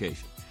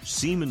publication.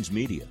 Siemens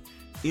Media.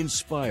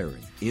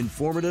 Inspiring,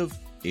 informative,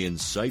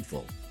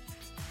 insightful.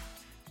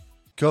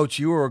 Coach,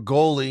 you were a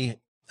goalie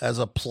as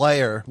a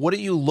player. What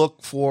do you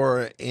look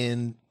for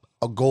in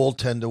a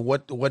goaltender?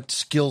 What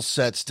skill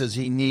sets does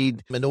he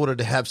need in order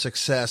to have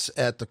success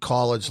at the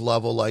college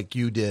level like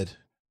you did?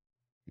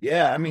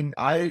 Yeah, I mean,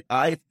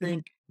 I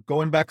think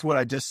going back to what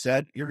I just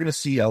said, you're going to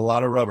see a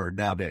lot of rubber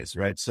nowadays,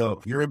 right? So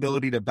your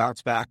ability to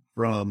bounce back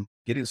from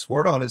getting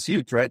scored on is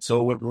huge, right?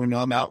 So when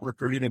I'm out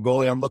recruiting a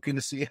goalie, I'm looking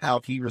to see how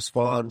he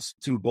responds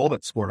to a goal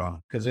that's scored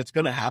on, because it's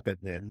going to happen.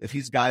 And if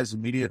these guys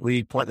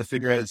immediately point the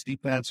finger at his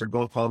defense or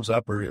going palms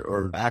up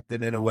or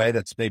acting in a way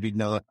that's maybe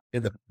not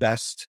in the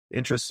best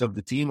interests of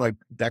the team, like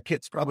that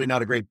kid's probably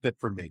not a great fit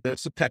for me.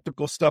 There's some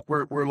technical stuff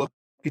we're looking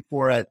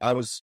for. I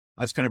was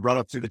kind of brought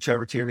up through the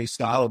Trevor Tierney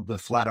style of the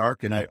flat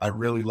arc, and I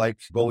really like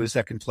goalies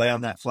that can play on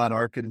that flat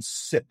arc and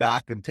sit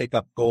back and take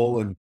up goal,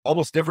 and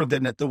almost different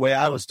than the way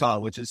I was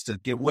taught, which is to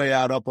get way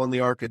out up on the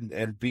arc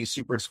and be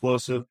super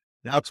explosive.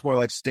 Now it's more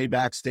like stay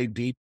back, stay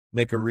deep,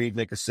 make a read,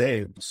 make a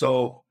save.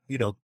 So,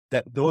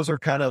 those are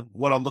kind of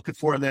what I'm looking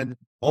for. And then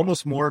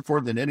almost more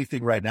important than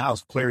anything right now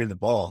is clearing the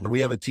ball. We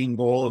have a team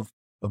goal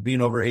of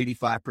being over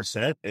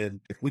 85%. And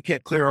if we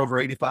can't clear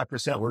over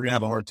 85%, we're going to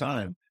have a hard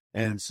time.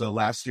 And so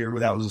last year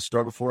that was a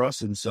struggle for us.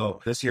 And so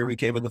this year we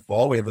came in the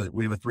fall, we have a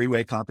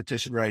 3-way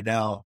competition right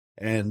now.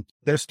 And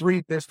there's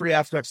three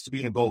aspects to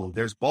being a goalie.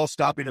 There's ball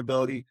stopping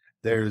ability,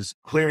 there's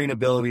clearing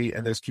ability,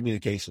 and there's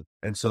communication.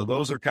 And so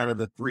those are kind of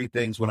the three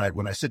things when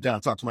I sit down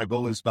and talk to my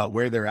goalies about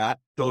where they're at.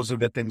 Those are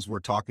the things we're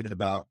talking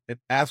about. And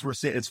as we're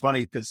sitting, it's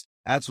funny because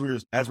as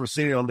we're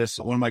sitting on this,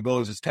 one of my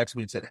goalies just texted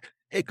me and said,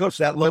 "Hey coach,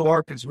 that low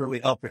arc is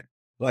really helping."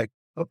 Like,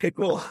 okay,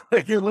 cool.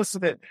 Like you're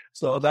listening.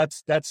 So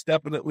that's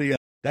definitely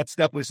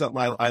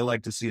something I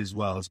like to see as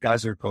well, is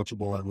guys are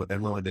coachable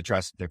and willing to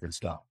try some different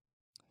stuff.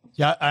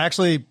 Yeah, I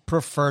actually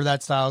prefer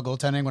that style of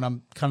goaltending when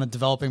I'm kind of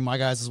developing my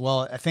guys as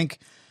well. I think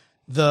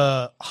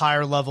the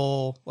higher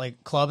level,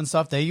 like club and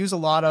stuff, they use a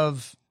lot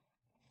of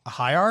a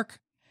high arc.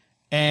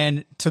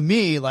 And to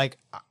me, like,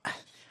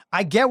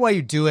 I get why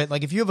you do it.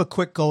 Like if you have a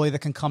quick goalie that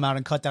can come out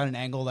and cut down an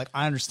angle, like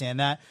I understand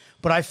that.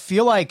 But I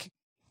feel like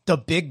the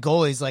big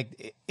goalies,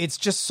 like it's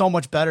just so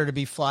much better to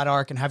be flat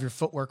arc and have your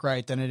footwork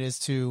right than it is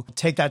to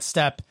take that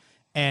step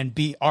and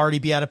already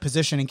be out of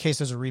position in case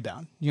there's a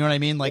rebound. You know what I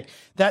mean? Like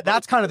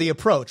that's kind of the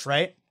approach,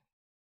 right?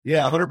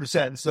 Yeah,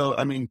 100%. So,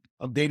 I mean,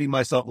 I'm dating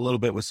myself a little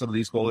bit with some of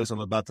these goalies I'm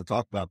about to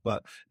talk about,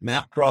 but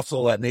Matt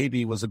Russell at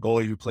Navy was a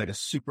goalie who played a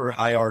super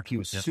high arc. He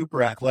was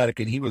super athletic,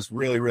 and he was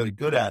really, really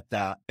good at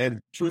that. And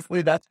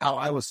truthfully, that's how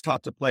I was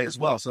taught to play as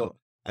well. So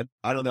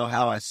I don't know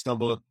how I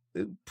stumbled,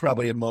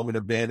 probably a moment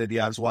of vanity.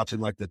 I was watching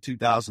like the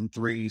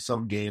 2003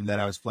 some game that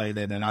I was playing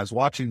in, and I was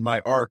watching my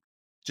arc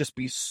just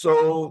be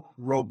so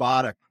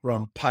robotic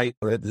from pipe,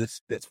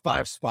 this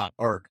 5-spot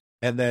arc.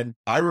 And then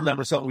I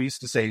remember something we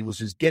used to say was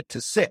just get to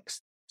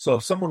 6. So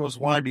if someone was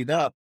winding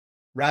up,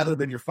 rather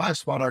than your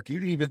 5-spot arc, you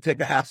didn't even take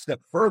a half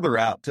step further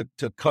out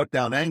to cut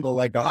down angle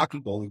like a hockey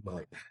goalie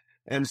might.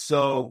 And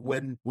so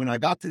when I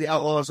got to the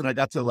Outlaws and I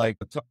got to like,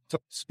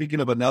 speaking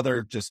of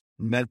another just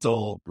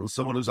mental,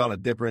 someone who's on a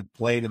different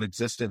plane of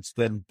existence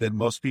than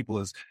most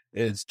people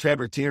is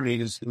Trevor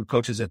Tierney, who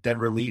coaches at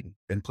Denver Lead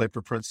and played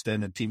for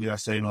Princeton and Team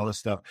USA and all this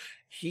stuff.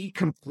 He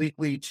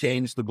completely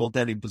changed the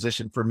goaltending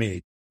position for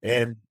me.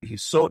 And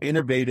he's so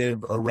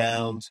innovative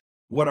around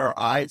what our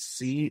eyes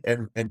see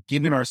and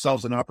giving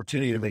ourselves an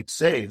opportunity to make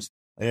saves.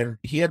 And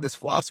he had this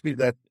philosophy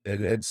that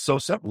it's so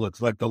simple.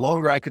 It's like the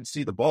longer I can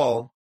see the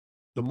ball,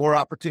 the more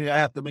opportunity I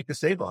have to make a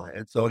save on it.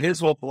 And so his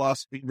whole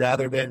philosophy,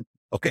 rather than,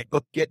 okay,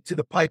 go get to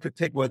the pipe and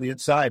take away the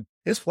inside,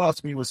 his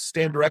philosophy was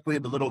stand directly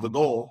in the middle of the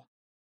goal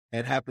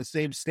and have the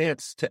same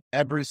stance to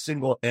every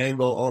single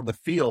angle on the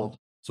field.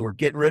 So we're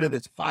getting rid of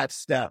this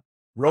 5-step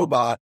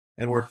robot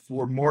And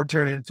we're more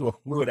turning into a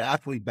fluid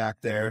athlete back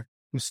there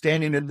who's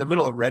standing in the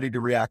middle and ready to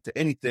react to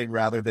anything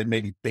rather than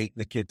maybe baiting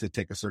the kid to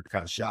take a certain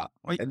kind of shot.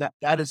 And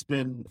that has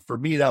been, for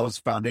me, that was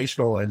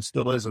foundational and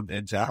still is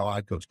into how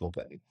I coach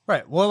goaltending.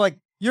 Right. Well, like,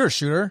 you're a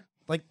shooter.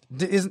 Like,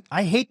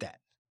 I hate that.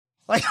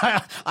 Like,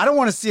 I don't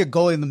want to see a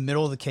goalie in the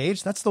middle of the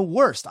cage. That's the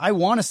worst. I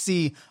want to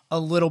see a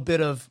little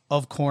bit of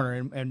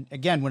corner. And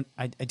again, when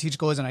I teach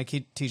goalies and I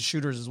teach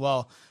shooters as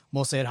well,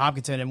 mostly at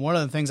Hopkinton, and one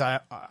of the things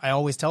I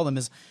always tell them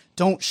is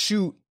don't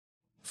shoot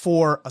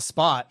for a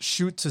spot,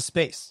 shoot to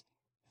space.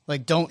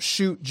 Like, don't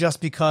shoot just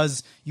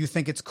because you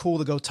think it's cool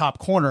to go top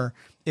corner.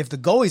 If the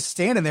goalie's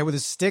standing there with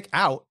his stick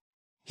out,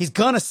 he's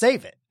going to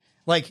save it.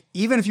 Like,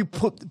 even if you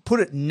put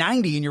it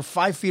 90 and you're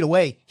 5 feet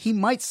away, he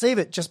might save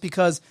it just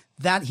because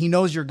that he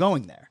knows you're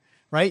going there,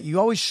 right? You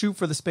always shoot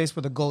for the space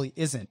where the goalie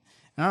isn't.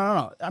 And I don't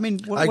know. I mean,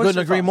 I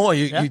couldn't agree more.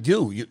 You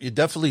do. You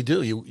definitely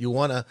do. You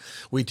want to,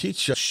 we teach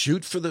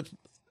shoot for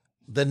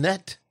the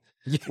net.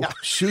 Yeah.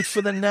 Shoot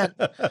for the net.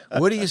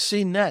 Where do you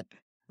see net?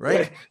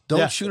 Right?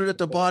 Don't shoot it at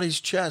the body's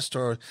chest.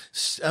 Or,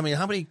 I mean,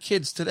 how many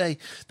kids today,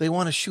 they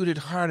want to shoot it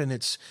hard and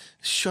it's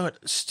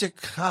short,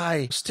 stick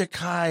high,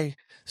 high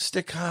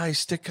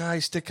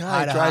to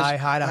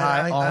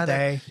high all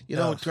day. You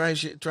know,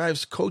 it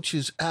drives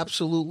coaches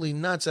absolutely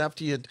nuts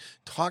after you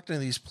talking to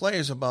these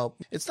players about,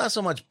 it's not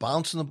so much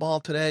bouncing the ball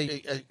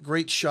today. A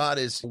great shot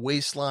is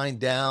waistline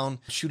down,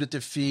 shoot at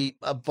the feet.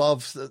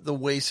 Above the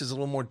waist is a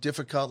little more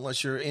difficult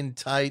unless you're in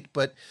tight.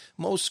 But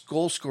most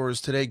goal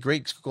scorers today,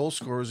 great goal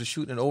scorers, are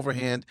shooting an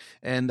overhand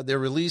and their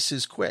release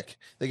is quick.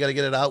 They got to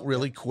get it out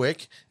really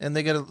quick and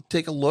they got to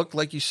take a look,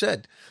 like you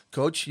said,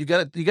 Coach, you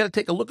got to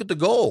take a look at the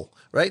goal,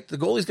 right? The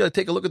goalie's got to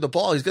take a look at the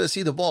ball. He's got to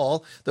see the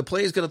ball. The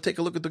player's got to take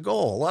a look at the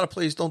goal. A lot of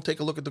players don't take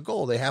a look at the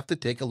goal. They have to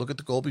take a look at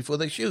the goal before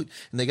they shoot,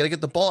 and they got to get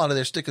the ball out of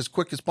their stick as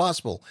quick as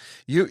possible.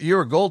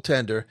 You're a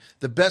goaltender.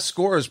 The best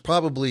scorers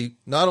probably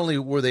not only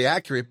were they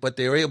accurate, but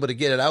they were able to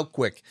get it out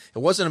quick. It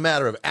wasn't a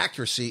matter of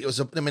accuracy. It was,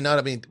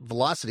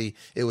 velocity.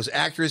 It was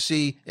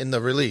accuracy in the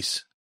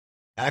release.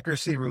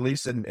 Accuracy,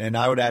 release, and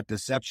I would add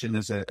deception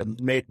as a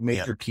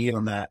major key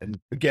on that. And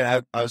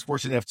again, I was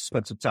fortunate enough to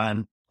spend some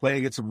time playing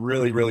against some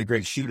really, really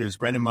great shooters,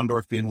 Brendan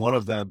Mundorf being one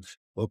of them.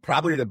 Well,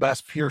 probably the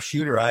best pure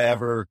shooter I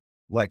ever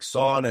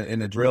saw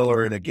in a drill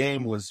or in a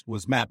game was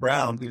Matt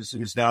Brown,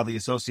 who's now the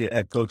associate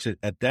head coach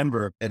at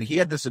Denver. And he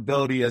had this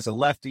ability as a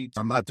lefty.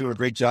 I'm not doing a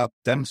great job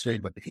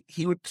demonstrating, but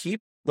he would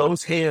keep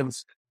those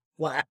hands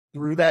flat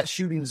through that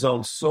shooting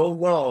zone so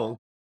low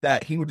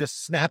that he would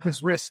just snap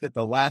his wrist at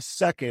the last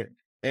second.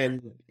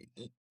 And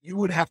you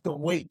would have to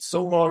wait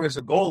so long as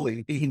a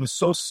goalie. He was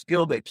so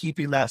skilled at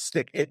keeping that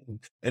stick hidden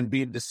and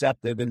being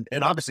deceptive. And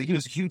obviously he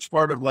was a huge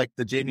part of like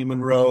the Jamie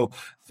Monroe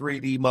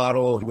 3D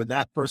model when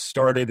that first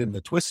started, and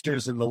the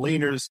twisters and the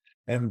leaners.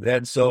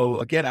 And so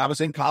again, I was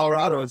in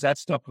Colorado as that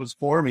stuff was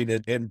forming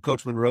in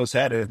Coach Monroe's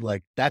head. And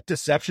like that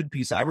deception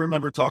piece, I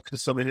remember talking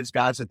to some of his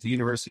guys at the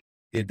University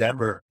of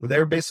Denver, where they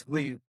were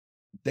basically,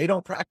 they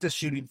don't practice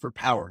shooting for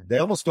power. They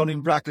almost don't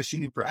even practice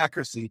shooting for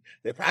accuracy.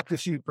 They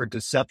practice shooting for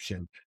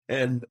deception.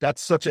 And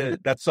that's such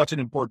an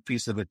important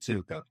piece of it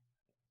too, Coach.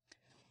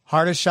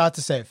 Hardest shot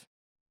to save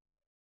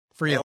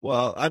for you?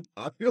 Well,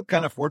 I feel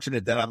kind of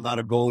fortunate that I'm not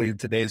a goalie in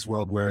today's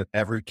world where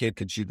every kid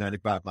can shoot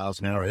 95 miles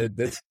an hour.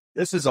 This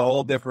is a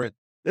whole different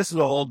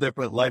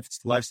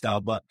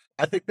lifestyle. But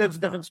I think there's a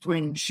difference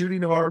between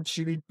shooting hard,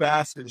 shooting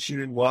fast, and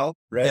shooting well,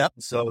 right? Yep.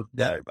 So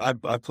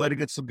I played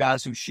against some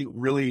guys who shoot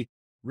really,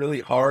 really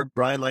hard.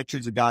 Brian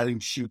Leitchard's a guy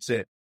who shoots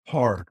it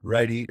hard,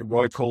 right?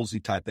 Roy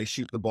Colsey type. They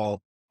shoot the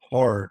ball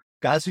hard.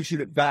 Guys who shoot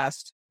it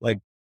fast, like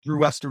Drew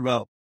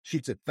Westervelt,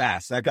 shoots it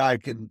fast. That guy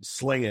can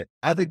sling it.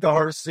 I think the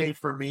hardest save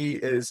for me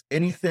is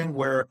anything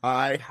where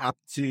I have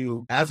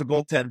to, as a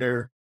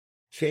goaltender,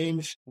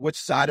 change which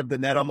side of the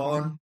net I'm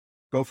on,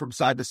 go from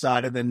side to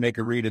side, and then make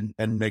a read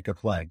and make a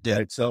play. Yeah.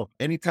 Right? So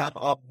anytime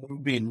I'm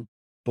moving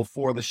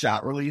before the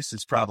shot release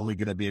is probably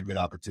going to be a good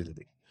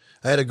opportunity.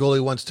 I had a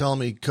goalie once tell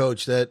me,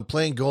 Coach, that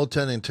playing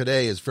goaltending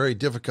today is very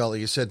difficult.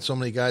 He said so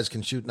many guys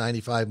can shoot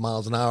 95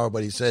 miles an hour,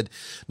 but he said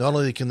not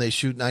only can they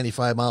shoot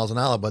 95 miles an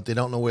hour, but they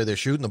don't know where they're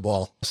shooting the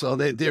ball. So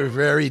they're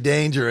very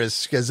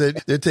dangerous because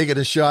they're taking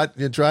a shot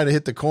and trying to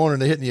hit the corner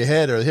and they're hitting your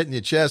head or hitting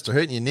your chest or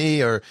hitting your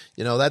knee, or,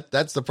 you know,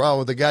 that's the problem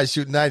with the guys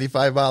shooting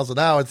 95 miles an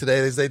hour today,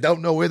 is they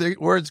don't know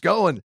where it's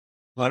going.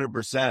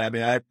 100%. I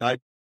mean,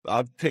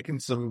 I've taken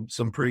some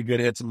pretty good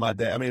hits in my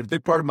day. I mean, a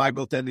big part of my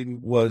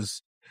goaltending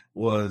was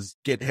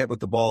getting hit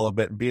with the ball a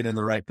bit and being in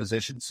the right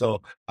position.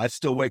 So I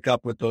still wake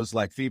up with those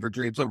like fever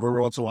dreams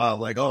every once in a while,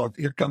 like, oh,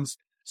 here comes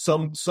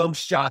some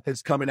shot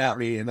that's coming at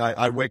me. And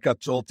I wake up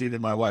jolting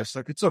and my wife's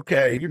like, it's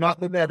okay, you're not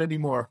in the net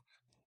anymore.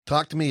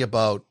 Talk to me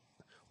about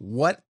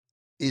what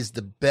is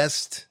the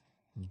best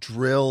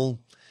drill,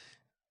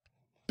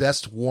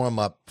 best warm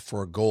up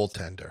for a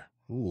goaltender.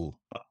 Ooh.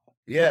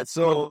 Yeah.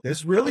 So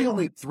there's really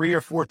only 3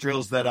 or 4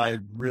 drills that I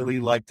really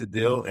like to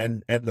do.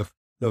 And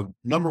the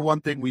number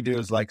one thing we do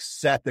is like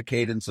set the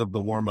cadence of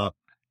the warm up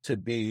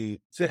to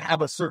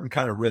have a certain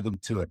kind of rhythm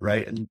to it.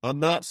 Right. And I'm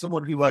not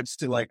someone who likes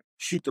to like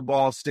shoot the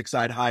ball stick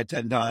side high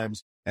 10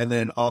 times and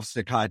then off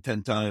stick high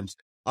 10 times.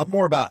 I'm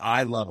more about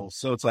eye level.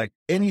 So it's like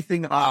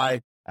anything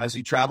high as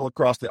you travel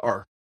across the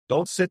arc.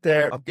 Don't sit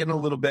there. I'm getting a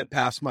little bit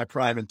past my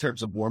prime in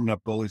terms of warming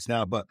up goalies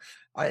now, but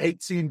I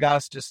hate seeing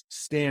guys just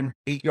stand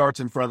 8 yards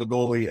in front of the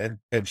goalie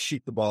and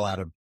shoot the ball at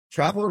him.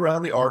 Travel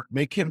around the arc,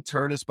 make him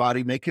turn his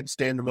body, make him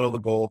stand in the middle of the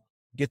goal,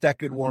 get that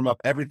good warm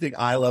up, everything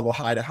eye level,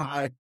 high to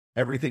high,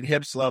 everything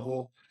hips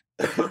level,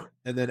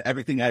 and then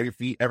everything at your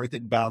feet,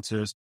 everything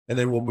bouncers, and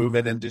then we'll move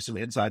in and do some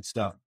inside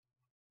stuff.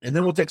 And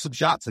then we'll take some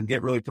shots and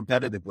get really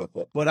competitive with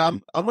it. But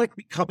I'm like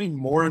becoming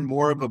more and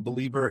more of a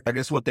believer, I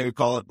guess what they would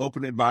call it,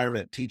 open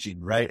environment teaching,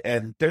 right?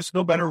 And there's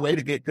no better way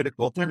to get good at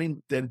goaltending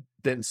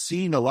than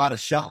seeing a lot of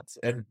shots.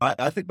 And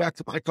I think back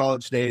to my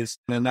college days,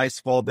 on a nice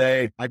fall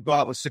day, I'd go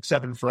out with 6,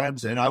 7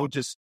 friends, and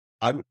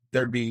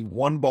there'd be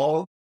one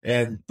ball,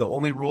 and the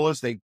only rule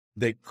is they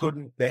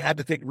had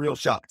to take real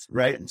shots,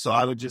 right? And so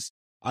I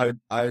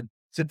would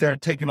sit there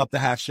and taking up the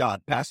half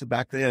shot, pass it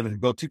back to him,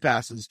 and go 2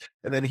 passes.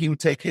 And then he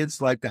would take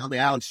his like down the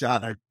alley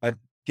shot. I'd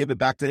give it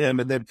back to him,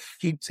 and then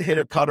he'd hit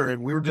a cutter,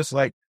 and we were just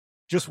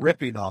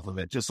ripping off of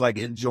it, just like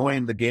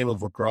enjoying the game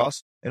of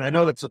lacrosse. And I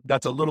know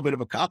that's a little bit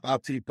of a cop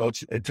out to you,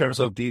 Coach, in terms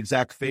of the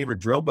exact favorite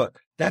drill, but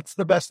that's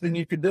the best thing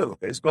you can do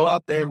is go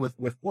out there with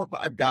 4 or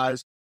 5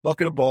 guys,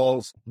 bucket of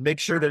balls,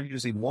 make sure they're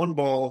using one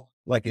ball.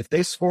 Like if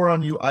they score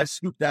on you, I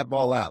scoop that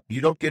ball out.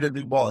 You don't get a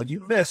new ball.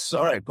 You miss.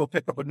 All right, go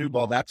pick up a new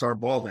ball. That's our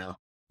ball now.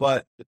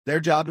 But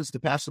their job is to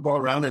pass the ball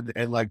around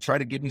and like try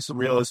to give me some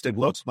realistic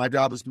looks. My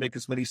job is to make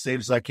as many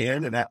saves as I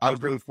can. And I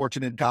was really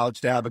fortunate in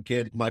college to have a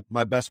kid.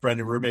 My best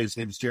friend and roommate, his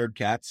name is Jared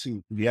Katz,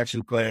 who he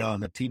actually played on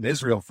the Team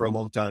Israel for a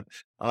long time.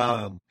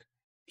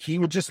 He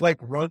would just like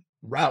run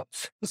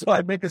routes. So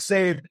I'd make a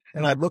save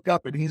and I'd look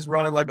up and he's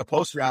running like a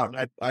post route,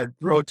 and I'd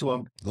throw it to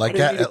him. Like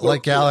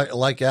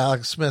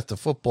Alex Smith, the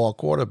football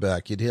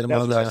quarterback. You'd hit him you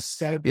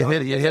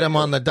hit him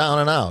on the down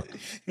and out.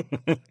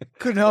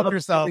 Couldn't help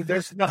yourself.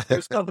 There's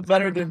nothing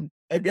better than,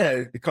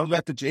 again, it comes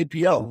back to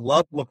JPL.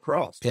 Love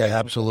lacrosse. Yeah,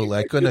 absolutely.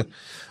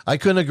 I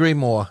couldn't agree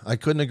more.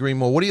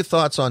 What are your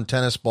thoughts on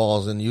tennis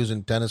balls and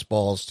using tennis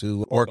balls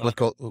to work with?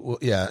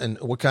 And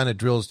what kind of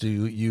drills do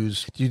you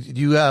use? Do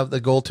you have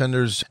the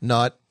goaltenders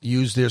not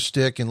use their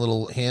stick and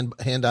little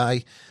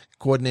hand-eye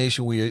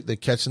coordination where they're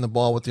catching the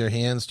ball with their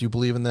hands? Do you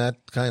believe in that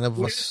kind of?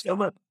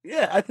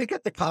 Yeah, I think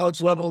at the college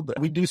level,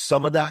 we do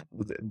some of that.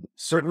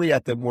 Certainly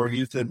at the more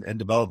youth and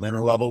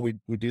developmental level,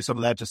 we do some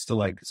of that just to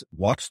like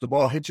watch the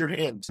ball hit your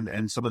hands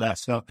and some of that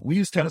stuff. We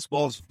use tennis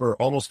balls for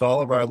almost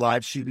all of our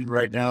live shooting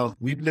right now.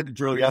 We did a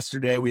drill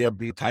yesterday. We have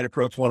the tight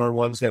approach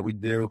one-on-ones that we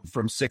do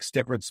from 6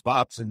 different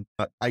spots. And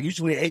I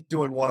usually hate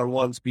doing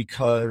one-on-ones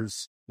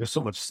because there's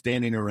so much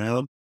standing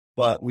around.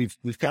 But we've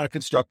kind of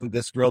constructed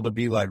this drill to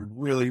be like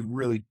really,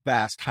 really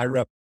fast, high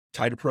rep,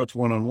 tight approach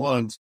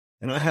one-on-ones.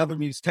 And I have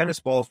them use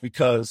tennis balls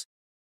because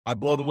I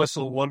blow the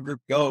whistle, one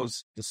group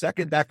goes. The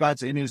second that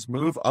guy's in his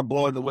move, I'm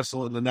blowing the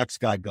whistle and the next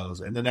guy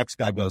goes and the next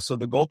guy goes. So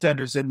the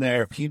goaltender's in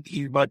there.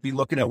 He might be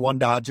looking at one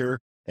dodger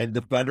and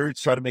the defender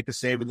try to make a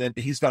save, and then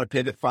he's got to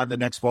pivot, find the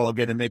next ball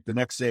again and make the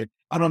next save.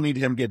 I don't need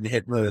him getting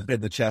hit in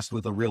the chest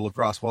with a real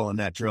lacrosse ball in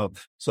that drill.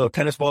 So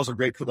tennis balls are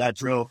great for that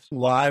drill.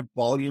 Live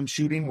volume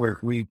shooting, where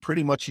we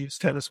pretty much use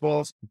tennis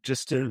balls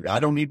I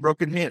don't need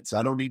broken hits.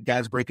 I don't need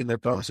guys breaking their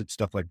thumbs and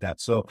stuff like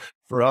that. So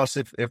for us,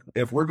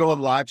 if we're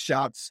going live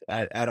shots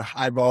at a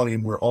high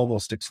volume, we're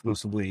almost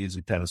exclusively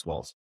using tennis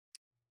balls.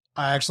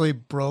 I actually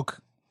broke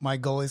my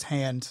goalie's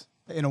hand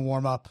in a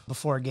warm-up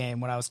before a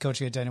game when I was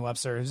coaching at Daniel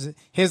Webster. It was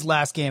his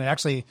last game. It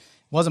actually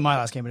wasn't my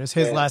last game, but it was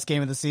his last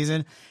game of the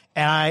season.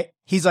 And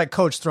he's like,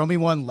 "Coach, throw me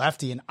one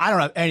lefty." And I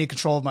don't have any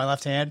control of my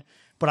left hand,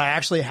 but I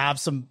actually have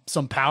some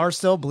power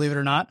still, believe it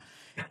or not.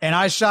 And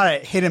I shot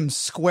it, hit him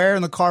square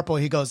in the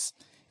carpal. He goes,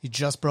 "You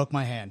just broke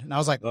my hand." And I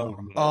was like,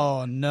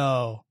 oh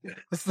no,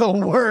 it's the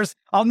worst.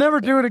 I'll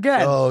never do it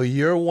again. Oh,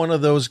 you're one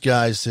of those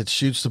guys that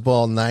shoots the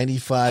ball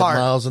 95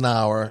 miles an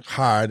hour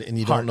hard, and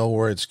you don't know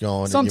where it's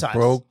going. Sometimes. And you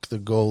broke the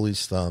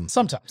goalie's thumb.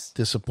 Sometimes.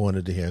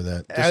 Disappointed to hear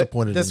that.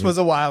 This was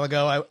a while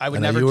ago. I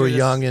would never do you were this.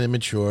 young and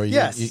immature.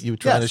 Yes. You were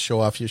trying to show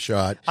off your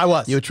shot. I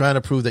was. You were trying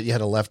to prove that you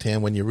had a left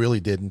hand when you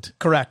really didn't.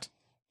 Correct.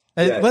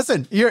 Yes.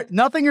 Listen,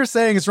 nothing you're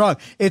saying is wrong.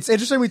 It's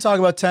interesting we talk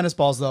about tennis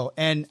balls, though.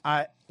 And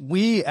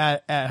we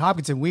at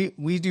Hopkinton,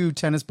 we do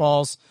tennis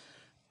balls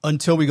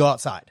until we go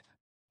outside.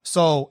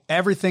 So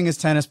everything is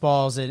tennis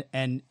balls,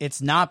 and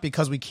it's not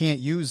because we can't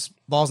use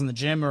balls in the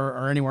gym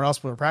or anywhere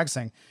else where we're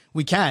practicing.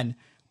 We can,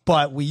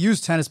 but we use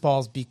tennis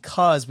balls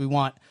because we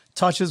want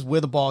touches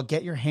with a ball,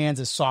 get your hands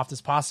as soft as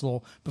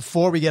possible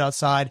before we get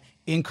outside,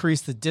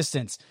 increase the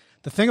distance.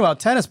 The thing about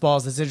tennis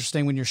balls that's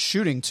interesting when you're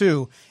shooting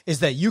too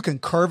is that you can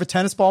curve a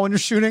tennis ball when you're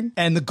shooting,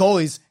 and the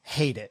goalies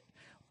hate it.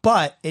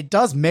 But it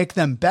does make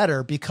them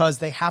better because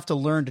they have to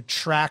learn to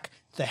track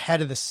the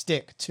head of the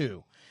stick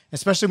too,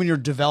 especially when you're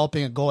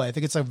developing a goalie. I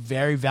think it's a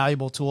very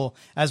valuable tool,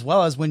 as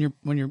well as when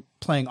you're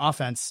playing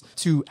offense,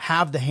 to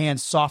have the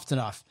hands soft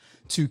enough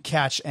to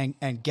catch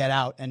and get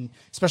out. And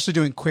especially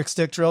doing quick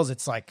stick drills,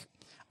 it's like,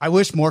 I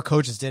wish more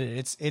coaches did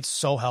it. It's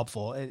so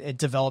helpful. It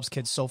develops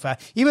kids so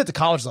fast, even at the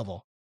college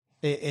level.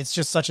 It's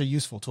just such a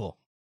useful tool.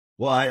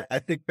 Well, I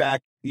think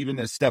back even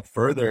a step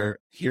further,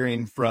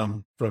 hearing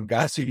from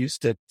guys who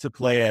used to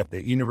play at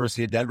the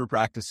University of Denver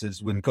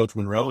practices when Coach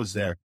Monroe was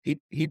there.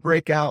 He'd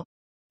break out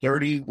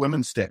 30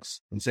 women's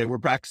sticks and say, we're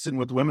practicing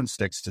with women's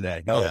sticks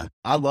today. Yeah.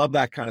 I love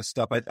that kind of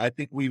stuff. I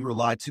think we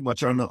rely too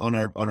much on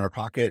our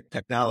pocket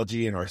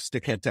technology and our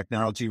stickhead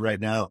technology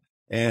right now.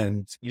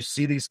 And you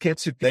see these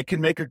kids who they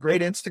can make a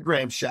great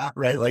Instagram shot,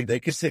 right? Like they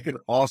can take an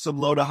awesome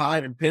low to high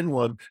and pin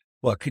one.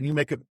 Well, can you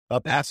make a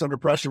pass under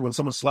pressure when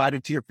someone's sliding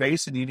to your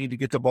face and you need to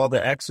get the ball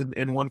to X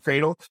in one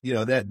fatal? You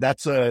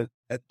know,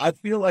 I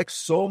feel like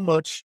so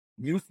much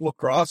youth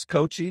lacrosse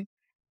coaching,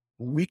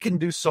 we can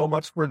do so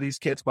much for these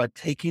kids by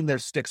taking their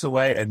sticks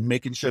away and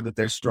making sure that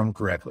they're strung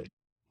correctly.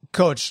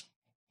 Coach,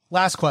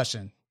 last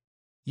question.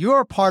 You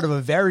are part of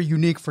a very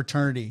unique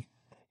fraternity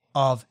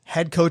of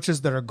head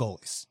coaches that are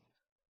goalies.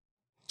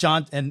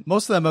 John, and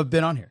most of them have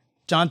been on here.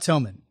 John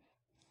Tillman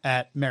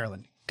at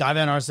Maryland, Guy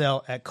Van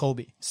Arsdale at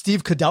Colby,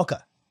 Steve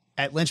Kudelka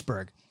at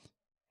Lynchburg.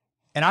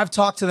 And I've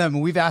talked to them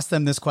and we've asked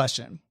them this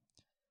question.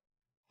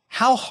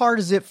 How hard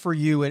is it for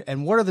you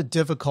and what are the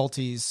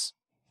difficulties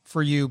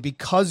for you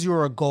because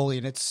you're a goalie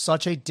and it's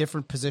such a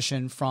different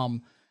position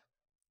from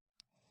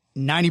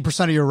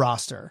 90% of your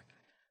roster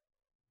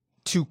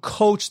to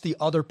coach the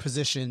other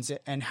positions,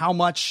 and how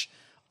much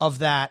of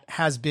that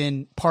has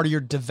been part of your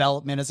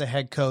development as a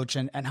head coach,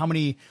 and how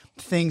many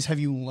things have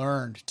you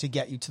learned to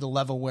get you to the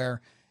level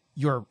where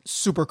you're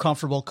super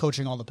comfortable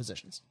coaching all the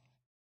positions?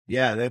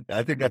 Yeah,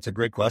 I think that's a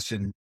great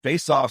question.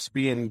 Face-offs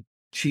being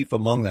chief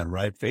among them,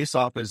 right?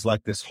 Face-off is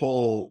like this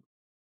whole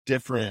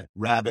different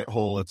rabbit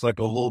hole. It's like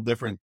a whole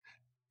different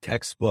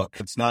textbook.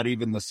 It's not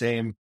even the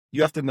same.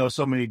 You have to know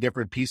so many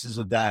different pieces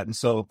of that. And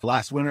so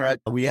last winter,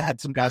 we had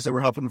some guys that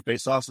were helping with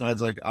face-offs, and I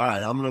was like, all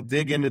right, I'm going to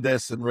dig into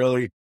this and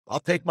really, I'll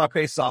take my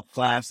face-off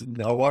class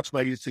and I'll watch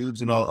my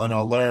YouTubes and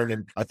I'll learn.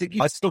 And I think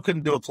I still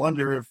couldn't do a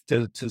plunder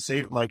to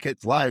save my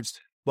kids' lives,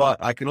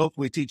 but I can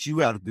hopefully teach you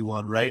how to do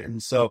one, right?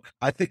 And so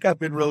I think I've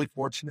been really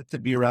fortunate to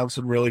be around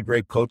some really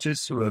great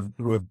coaches who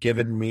have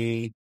given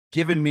me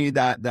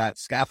that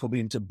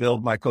scaffolding to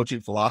build my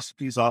coaching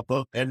philosophies off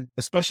of. And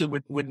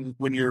especially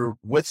when you're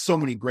with so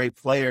many great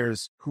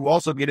players who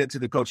also get into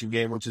the coaching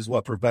game, which is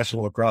what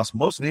professional lacrosse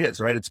mostly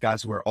is, right? It's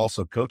guys who are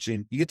also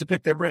coaching. You get to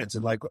pick their brains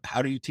and like,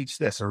 how do you teach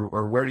this or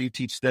where do you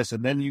teach this?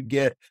 And then you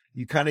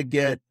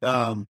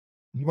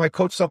might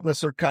coach something a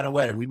certain kind of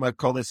way. We might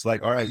call this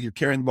like, all right, you're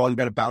carrying the ball, you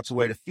got to bounce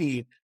away to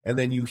feed. And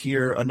then you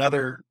hear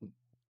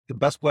the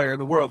best player in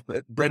the world,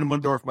 Brendan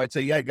Mundorf, might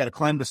say, yeah, you got to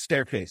climb the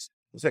staircase.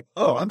 It's like,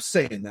 oh, I'm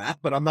saying that,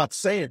 but I'm not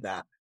saying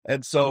that.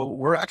 And so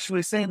we're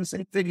actually saying the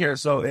same thing here.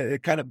 So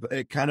it kind of,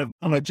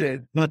 not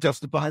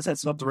justifies,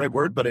 that's not the right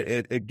word, but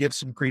it gives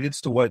some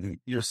credence to what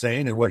you're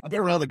saying and what I've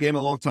been around the game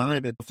a long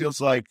time. It feels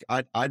like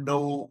I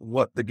know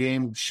what the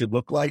game should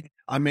look like.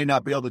 I may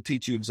not be able to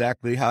teach you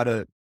exactly how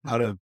to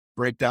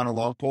break down a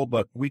long pole,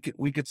 but we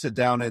could sit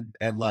down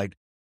and like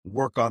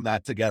work on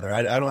that together.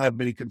 I don't have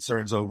many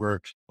concerns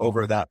over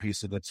that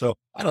piece of it. So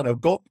I don't know.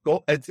 Goal.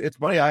 It's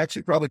funny. I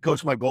actually probably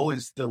coach my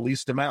goalies the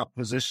least amount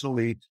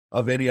positionally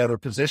of any other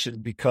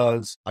position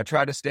because I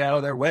try to stay out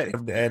of their way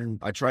and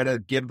I try to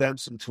give them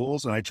some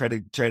tools and I try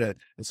to,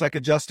 it's like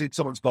adjusting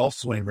someone's golf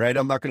swing, right?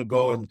 I'm not going to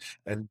go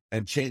and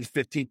change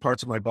 15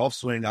 parts of my golf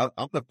swing. I'm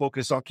going to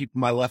focus on keeping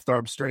my left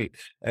arm straight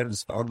and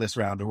on this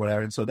round or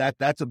whatever. And so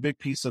that's a big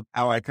piece of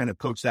how I kind of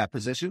coach that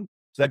position.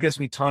 So that gives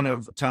me a ton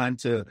of time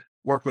to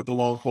work with the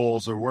long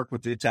poles or work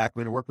with the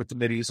attackmen or work with the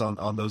middies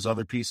on those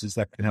other pieces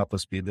that can help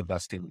us be the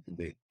best team we can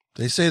be.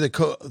 They say the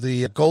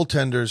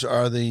goaltenders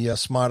are the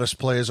smartest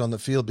players on the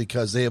field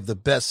because they have the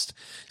best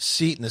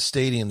seat in the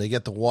stadium. They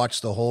get to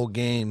watch the whole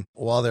game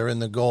while they're in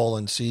the goal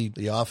and see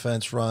the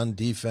offense run,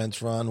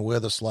 defense run,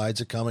 where the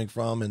slides are coming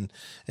from,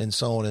 and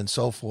so on and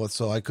so forth.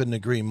 So I couldn't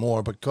agree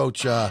more. But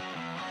Coach,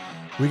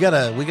 we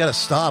gotta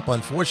stop.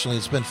 Unfortunately,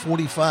 it's been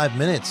 45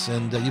 minutes,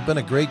 and you've been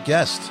a great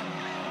guest.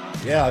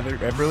 Yeah,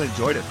 I've really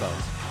enjoyed it, though.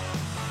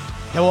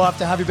 Yeah, we'll have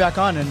to have you back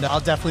on, and I'll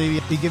definitely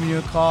be giving you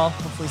a call.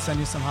 Hopefully send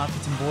you some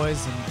Hopkinton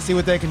boys and see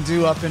what they can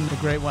do up in the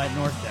Great White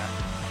North there.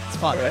 It's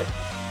fun. All right.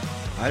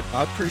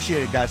 I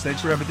appreciate it, guys.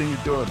 Thanks for everything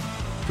you're doing.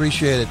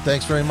 Appreciate it.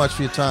 Thanks very much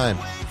for your time.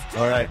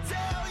 All right.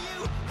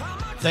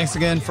 Thanks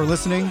again for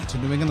listening to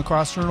New England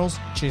Lacrosse Journal's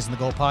Chasing the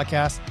Goal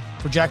podcast.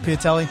 For Jack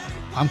Piatelli,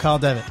 I'm Kyle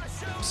Devitt.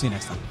 See you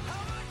next time.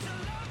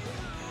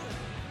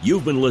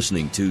 You've been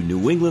listening to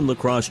New England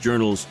Lacrosse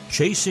Journal's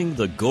Chasing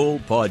the Goal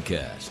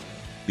podcast.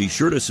 Be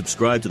sure to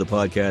subscribe to the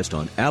podcast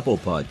on Apple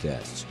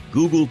Podcasts,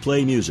 Google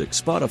Play Music,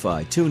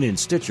 Spotify, TuneIn,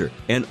 Stitcher,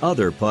 and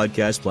other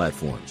podcast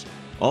platforms.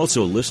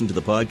 Also listen to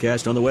the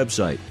podcast on the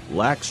website,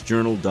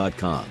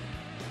 laxjournal.com.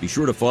 Be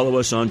sure to follow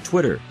us on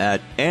Twitter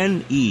at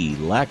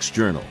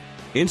NELaxJournal,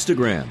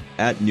 Instagram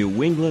at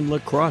New England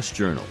Lacrosse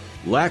Journal,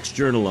 Lax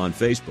Journal on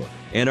Facebook,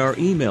 and our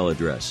email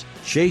address,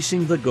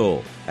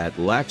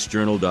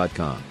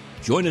 chasingthegoal@laxjournal.com.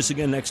 Join us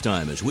again next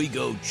time as we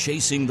go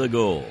chasing the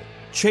goal.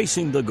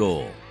 Chasing the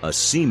Goal, a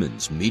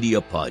Siemens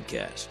Media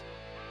podcast.